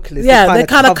good vocalists. Yeah, they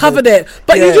kind of covered it.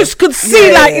 But you just could see,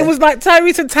 it was like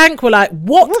Tyrese and Tank were like,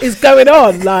 what is going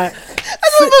on? Like,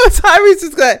 I remember Tyrese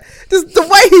was like, just the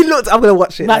way he looked, I'm going to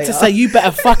watch it like later. To say, you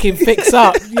better fucking fix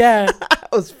up. Yeah. That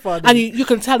was funny. And you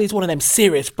can tell he's one of them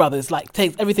serious brothers, like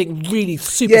takes everything really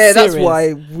super serious. Yeah, that's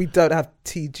why we don't have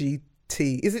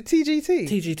TGT. Is it TGT?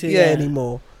 TGT, yeah.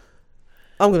 Anymore.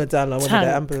 I'm going to download one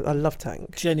of that. I love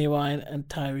Tank. Genuine and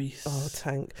Tyrese. Oh,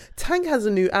 Tank. Tank has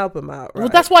a new album out, right? Well,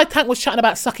 that's why Tank was chatting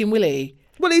about sucking Willie.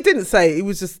 Well, he didn't say. He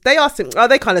was just, they asked him,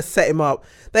 they kind of set him up.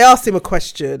 They asked him a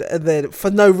question and then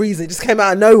for no reason, it just came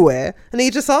out of nowhere and he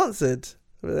just answered.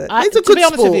 To be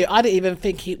honest with you, I didn't even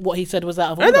think what he said was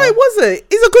out of order. I know it wasn't.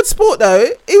 He's a good sport though.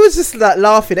 He was just like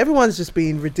laughing. Everyone's just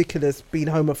being ridiculous, being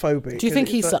homophobic. Do you think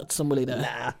he sucked some Willie though?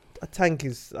 Nah, I don't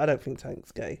think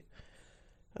Tank's gay.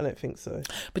 I don't think so.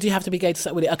 But do you have to be gay to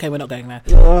suck Willie? Okay, we're not going there.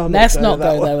 Let's not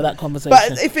go there with that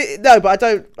conversation. But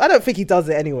I don't think he does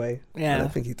it anyway. Yeah, I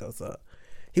don't think he does that.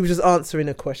 He was just answering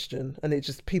a question, and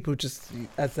people just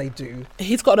as they do.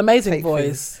 He's got an amazing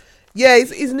voice. Things. Yeah,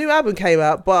 his new album came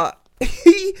out, but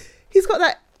he's got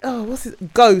that. Oh, what's his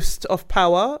Ghost of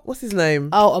Power? What's his name?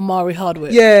 Oh, Amari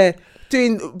Hardwick. Yeah,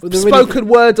 doing spoken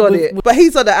word on it. But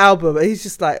he's on the album, and he's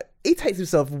just like he takes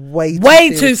himself way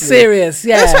too serious.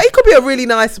 Yeah, that's right. He could be a really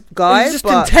nice guy. He's just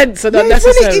intense and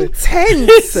unnecessary. He's really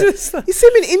intense. You see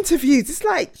him in interviews. It's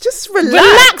like just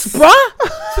relax, bruh. Do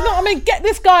you know what I mean? Get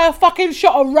this guy a fucking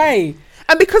shot of Ray.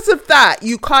 And because of that,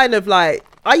 you kind of like.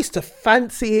 I used to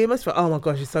fancy him. I was like, oh my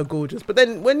gosh, he's so gorgeous. But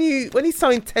then when he's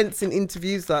so intense in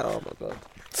interviews, like, oh my god.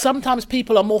 Sometimes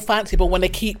people are more fanciable when they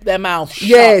keep their mouth shut.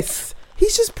 Yes,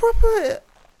 he's just proper.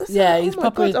 Yeah, he's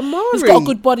proper. He's got a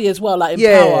good body as well, like in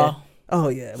Power. Oh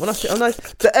yeah. When I see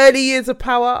the early years of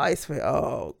Power, I swear,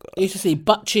 oh god. You used to see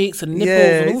butt cheeks and nipples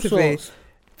and all sorts.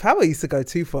 Power used to go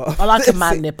too far. I like a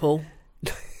man nipple.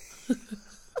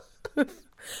 Don't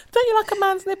you like a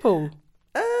man's nipple?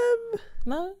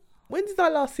 No. When did I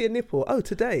last see a nipple? Oh,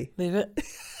 today. Leave it.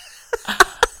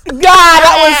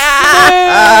 That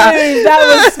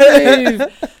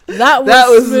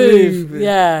was smooth.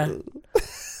 Yeah.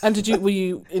 And did you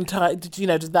did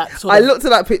that sort of... I looked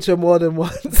at that picture more than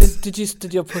once.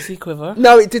 Did your pussy quiver?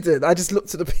 No, it didn't. I just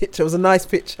looked at the picture. It was a nice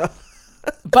picture.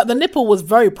 But the nipple was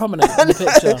very prominent in the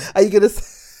picture. Are you going to...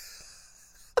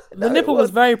 The nipple was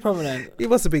very prominent. It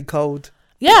must have been cold.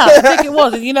 Yeah, I think it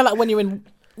was. You know, like when you're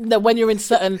in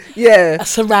certain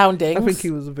surroundings. I think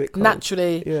he was a bit cold.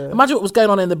 Naturally. Yeah. Imagine what was going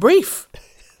on in the brief.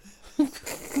 He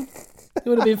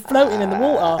would have been floating in the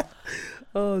water.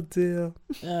 Oh dear.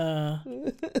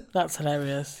 That's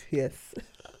hilarious. Yes.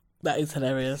 That is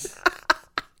hilarious.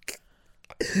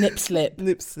 Nip slip.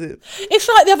 Nip slip. It's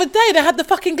like the other day they had the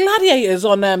fucking gladiators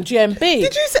on GMB.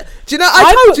 Did you say? Do you know?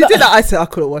 I told you, didn't I? I said I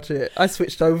couldn't watch it. I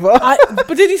switched over. But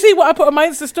did you see what I put on my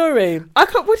Insta story? I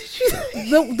can't. What did you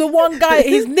say? The one guy,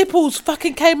 his nipples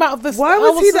fucking came out of the. Why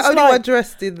was he the only one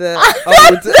dressed in the?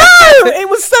 No, it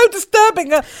was so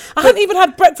disturbing. I hadn't even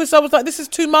had breakfast. I was like, this is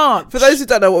too much. For those who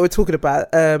don't know what we're talking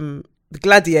about, the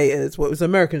Gladiators, well, it was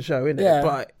an American show, isn't it? Yeah.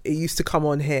 But it used to come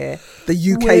on here, the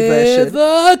UK version.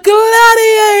 The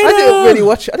Gladiator. I didn't really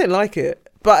watch it. I didn't like it.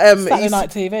 But Saturday night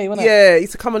TV, wasn't it? Yeah, it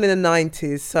used to come on in the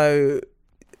 90s. So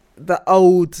the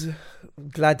old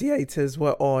Gladiators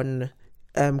were on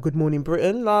Good Morning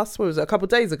Britain a couple of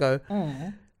days ago.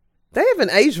 They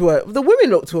haven't aged well. The women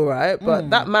looked all right, but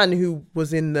that man who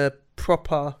was in the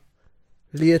proper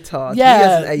leotard, he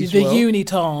hasn't aged well. The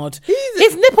unitard.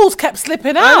 His nipples kept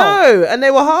slipping out. I know, and they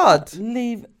were hard.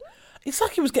 It's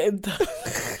like he was getting...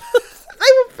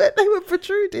 They were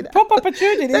protruding. Proper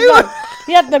protruding.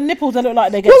 He had them nipples that looked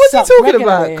like they get What was sucked he talking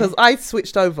regularly. about? Because I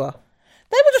switched over.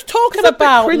 They were just talking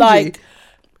about, like...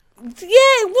 Yeah,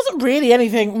 it wasn't really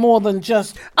anything more than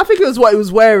just... I think it was what he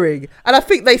was wearing. And I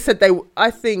think they said I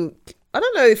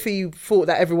don't know if he thought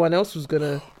that everyone else was going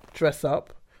to dress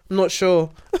up. I'm not sure.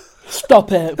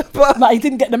 Stop it. But like, he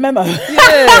didn't get the memo.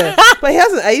 Yeah. But he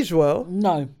hasn't aged well.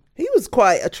 No. He was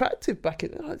quite attractive back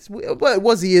in... Well, it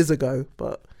was years ago,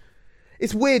 but...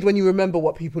 It's weird when you remember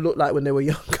what people looked like when they were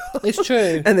younger. It's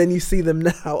true. And then you see them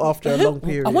now after a long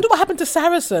period. I wonder what happened to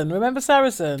Saracen. Remember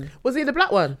Saracen? Was he the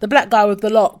black one? The black guy with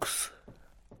the locks.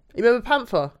 You remember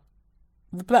Panther?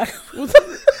 The black...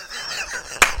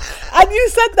 And you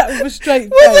said that with a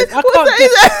straight face. I'm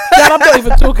not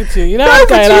even talking to you. You know Was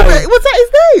that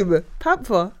his name?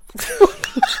 Panther.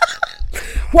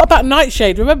 What about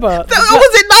Nightshade? Remember? Was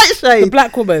it Nightshade? The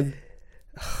black woman.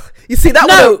 You see that?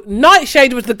 No,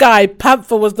 Nightshade was the guy.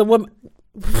 Panther was the woman.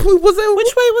 Was it?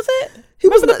 Which way was it?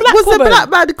 Was the black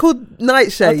man called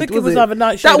Nightshade? I think it was either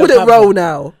Nightshade. That wouldn't roll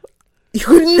now. You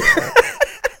couldn't. Do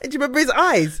you remember his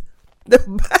eyes? He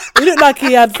looked like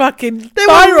he had fucking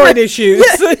thyroid issues.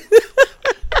 Yeah.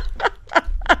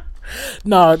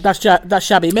 No, that's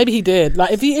shabby. Maybe he did.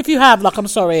 Like if you have, like, I'm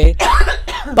sorry,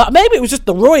 but maybe it was just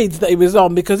the roids that he was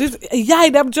on, because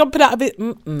them jumping out of it.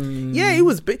 Yeah, he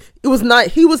was big. He was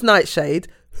Nightshade.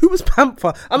 Who was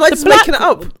Panther? Am I just making it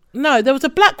up? No, there was a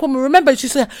black woman. Remember, she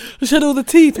had all the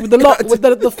teeth with the lock with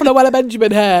the Floella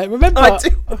Benjamin hair. Remember? I do.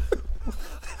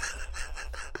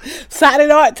 Saturday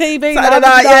night TV. Saturday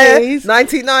night, yeah,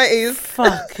 1990s.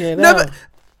 Fucking no, hell.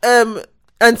 But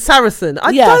and Saracen.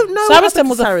 I don't know. Saracen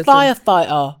was a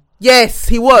firefighter. Yes,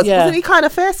 he was. Yeah. Wasn't he kind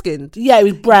of fair skinned? Yeah, he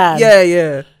was brown.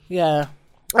 Yeah.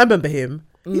 I remember him.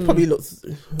 He probably looks.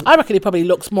 I reckon he probably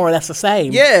looks more or less the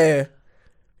same. Yeah,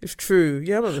 it's true.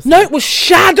 Yeah, I remember. No, it was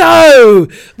Shadow.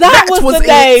 That was the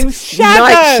name. Shadow.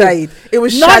 Nightshade. It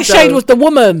was Shadow. Nightshade was the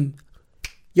woman.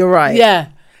 You're right. Yeah.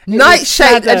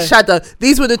 Nightshade and Shadow.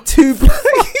 These were the two. How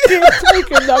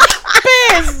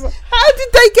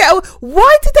did they get?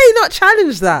 Why did they not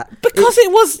challenge that? Because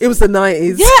it was the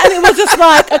 90s. Yeah, and it was just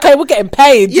like, okay, we're getting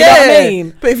paid. You know what I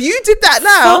mean? But if you did that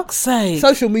now, fuck's sake,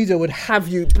 social media would have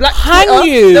you.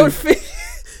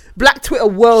 Black Twitter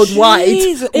worldwide.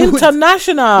 Jeez,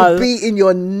 international. Would be in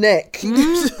your neck.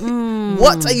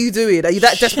 What are you doing? Are you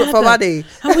that desperate for money?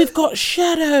 And we've got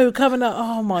Shadow coming up.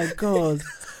 Oh my God.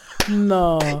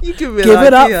 No. You give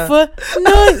it up for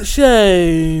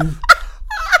Nightshade.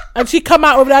 And she come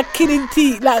out with that killing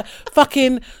teeth, like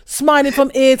fucking smiling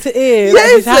from ear to ear.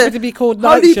 Yes, she's happy to be called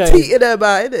Nightshade. How teeth in her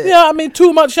about, innit? Yeah, I mean,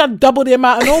 too much. She had double the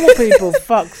amount of normal people.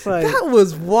 Fuck's sake. That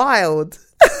was wild.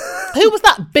 Who was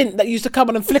that bint that used to come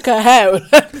on and flick her hair?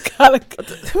 There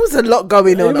was a lot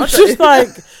going on. It was just like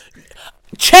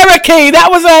Cherokee. That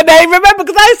was her name. Remember?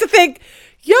 Because I used to think,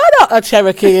 you're not a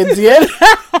Cherokee Indian.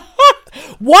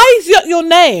 Why is your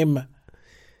name?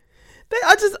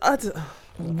 I just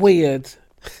weird.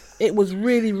 It was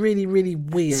really, really, really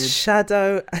weird.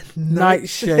 Shadow and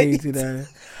Nightshade, you know.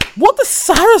 What does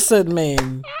Saracen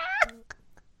mean?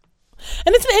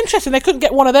 And isn't it interesting? They couldn't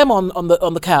get one of them on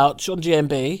the couch on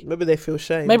GMB. Maybe they feel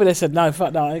shame. Maybe they said no,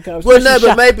 fuck no. Well, no,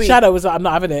 but maybe Shadow was like, I'm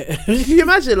not having it. Can you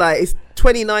imagine, like, it's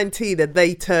 2019 and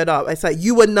they turn up? It's like,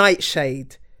 you were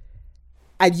Nightshade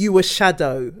and you were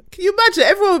Shadow. Can you imagine?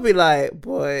 Everyone would be like,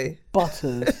 boy,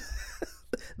 Butters.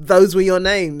 Those were your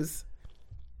names.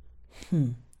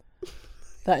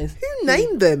 That is. Who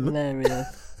named them? Hilarious.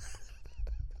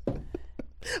 I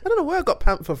don't know where I got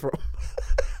Panther from.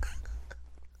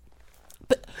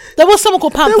 But there was someone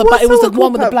called Panther, but it was the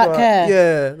one with the black hair.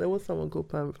 Yeah, there was someone called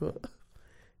Panther.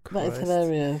 That is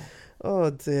hilarious. Oh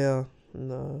dear.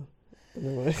 No.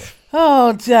 Anyway.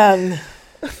 Oh, Jan.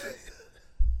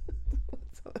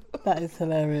 That is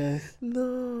hilarious.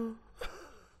 No.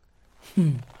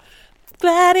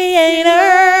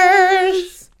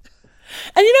 Gladiators.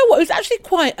 And you know what? It was actually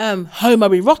quite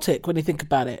homoerotic when you think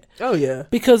about it. Oh, yeah.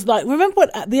 Because, like, remember when,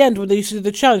 at the end when they used to do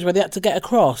the challenge where they had to get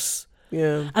across?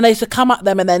 Yeah. And they used to come at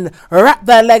them and then wrap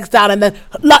their legs down and then,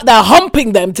 like, they're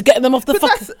humping them to get them off the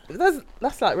fucking...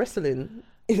 That's like wrestling.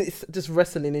 It's just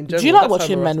wrestling in general. Do you like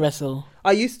watching men wrestle?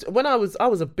 I used to, when I was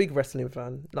a big wrestling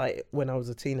fan, like, when I was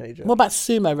a teenager. What about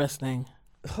sumo wrestling?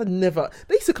 I never...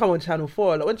 They used to come on Channel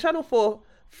 4. Like, when Channel 4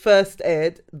 first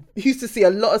aired, you used to see a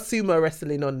lot of sumo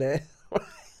wrestling on there.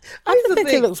 I just think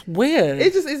it looks weird.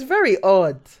 It's very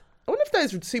odd. I wonder if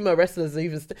those sumo wrestlers are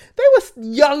even... they were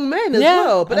young men as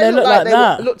well, but they looked like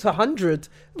they looked 100.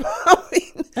 I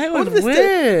mean, it was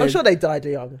weird. I'm sure they died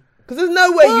young. Because there's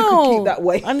no way you could keep that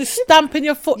weight. And just stamping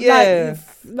your foot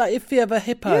like if you have a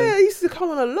hippo. Yeah, it used to come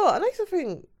on a lot. And I used to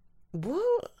think,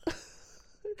 what?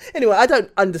 Anyway, I don't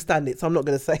understand it, so I'm not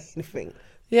going to say anything.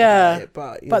 Yeah, it,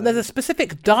 but there's a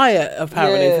specific diet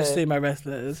apparently for sumo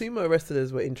wrestlers. Sumo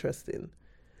wrestlers were interesting.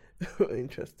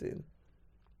 Interesting.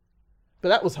 But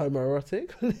that was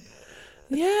homoerotic.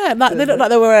 Yeah, like they looked like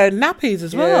they were wearing nappies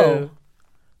as well.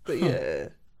 But yeah,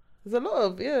 there's a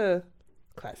lot of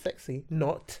quite sexy.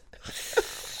 Not.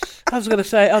 I was going to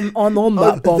say on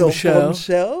that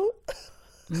bombshell.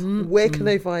 Where can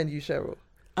they find you, Cheryl?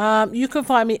 You can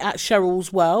find me at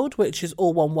Cheryl's World, which is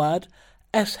all one word.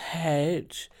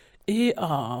 SHERRYLS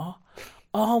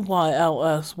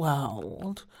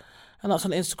World. And that's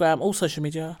on Instagram, all social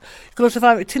media. You can also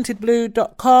find me at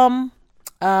tintedblue.com.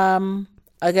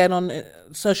 Again, on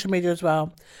social media as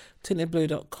well.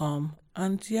 tintedblue.com.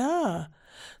 And yeah.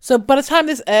 So by the time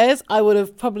this airs, I would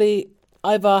have probably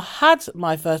either had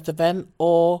my first event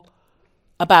or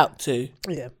about to.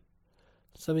 Yeah.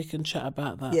 So we can chat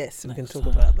about that. Yes, we can talk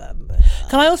about that.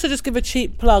 Can I also just give a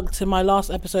cheap plug to my last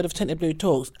episode of Tinted Blue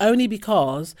Talks? Only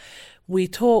because I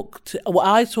talked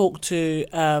to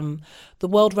the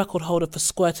world record holder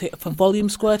for volume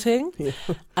squirting. Yeah.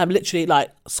 I'm literally like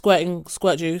squirting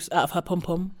squirt juice out of her pom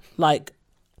pom, like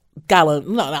gallons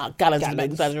is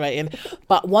exaggerating,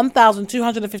 but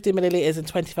 1,250 milliliters in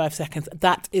 25 seconds.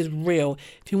 That is real.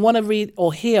 If you want to read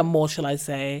or hear more, shall I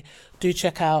say, do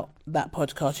check out that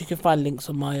podcast. You can find links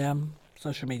on my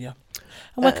social media.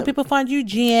 And where can people find you,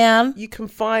 Jan? You can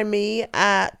find me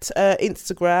at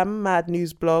Instagram, Mad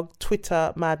News Blog,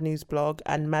 Twitter, Mad News Blog,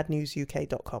 and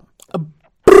madnewsuk.com.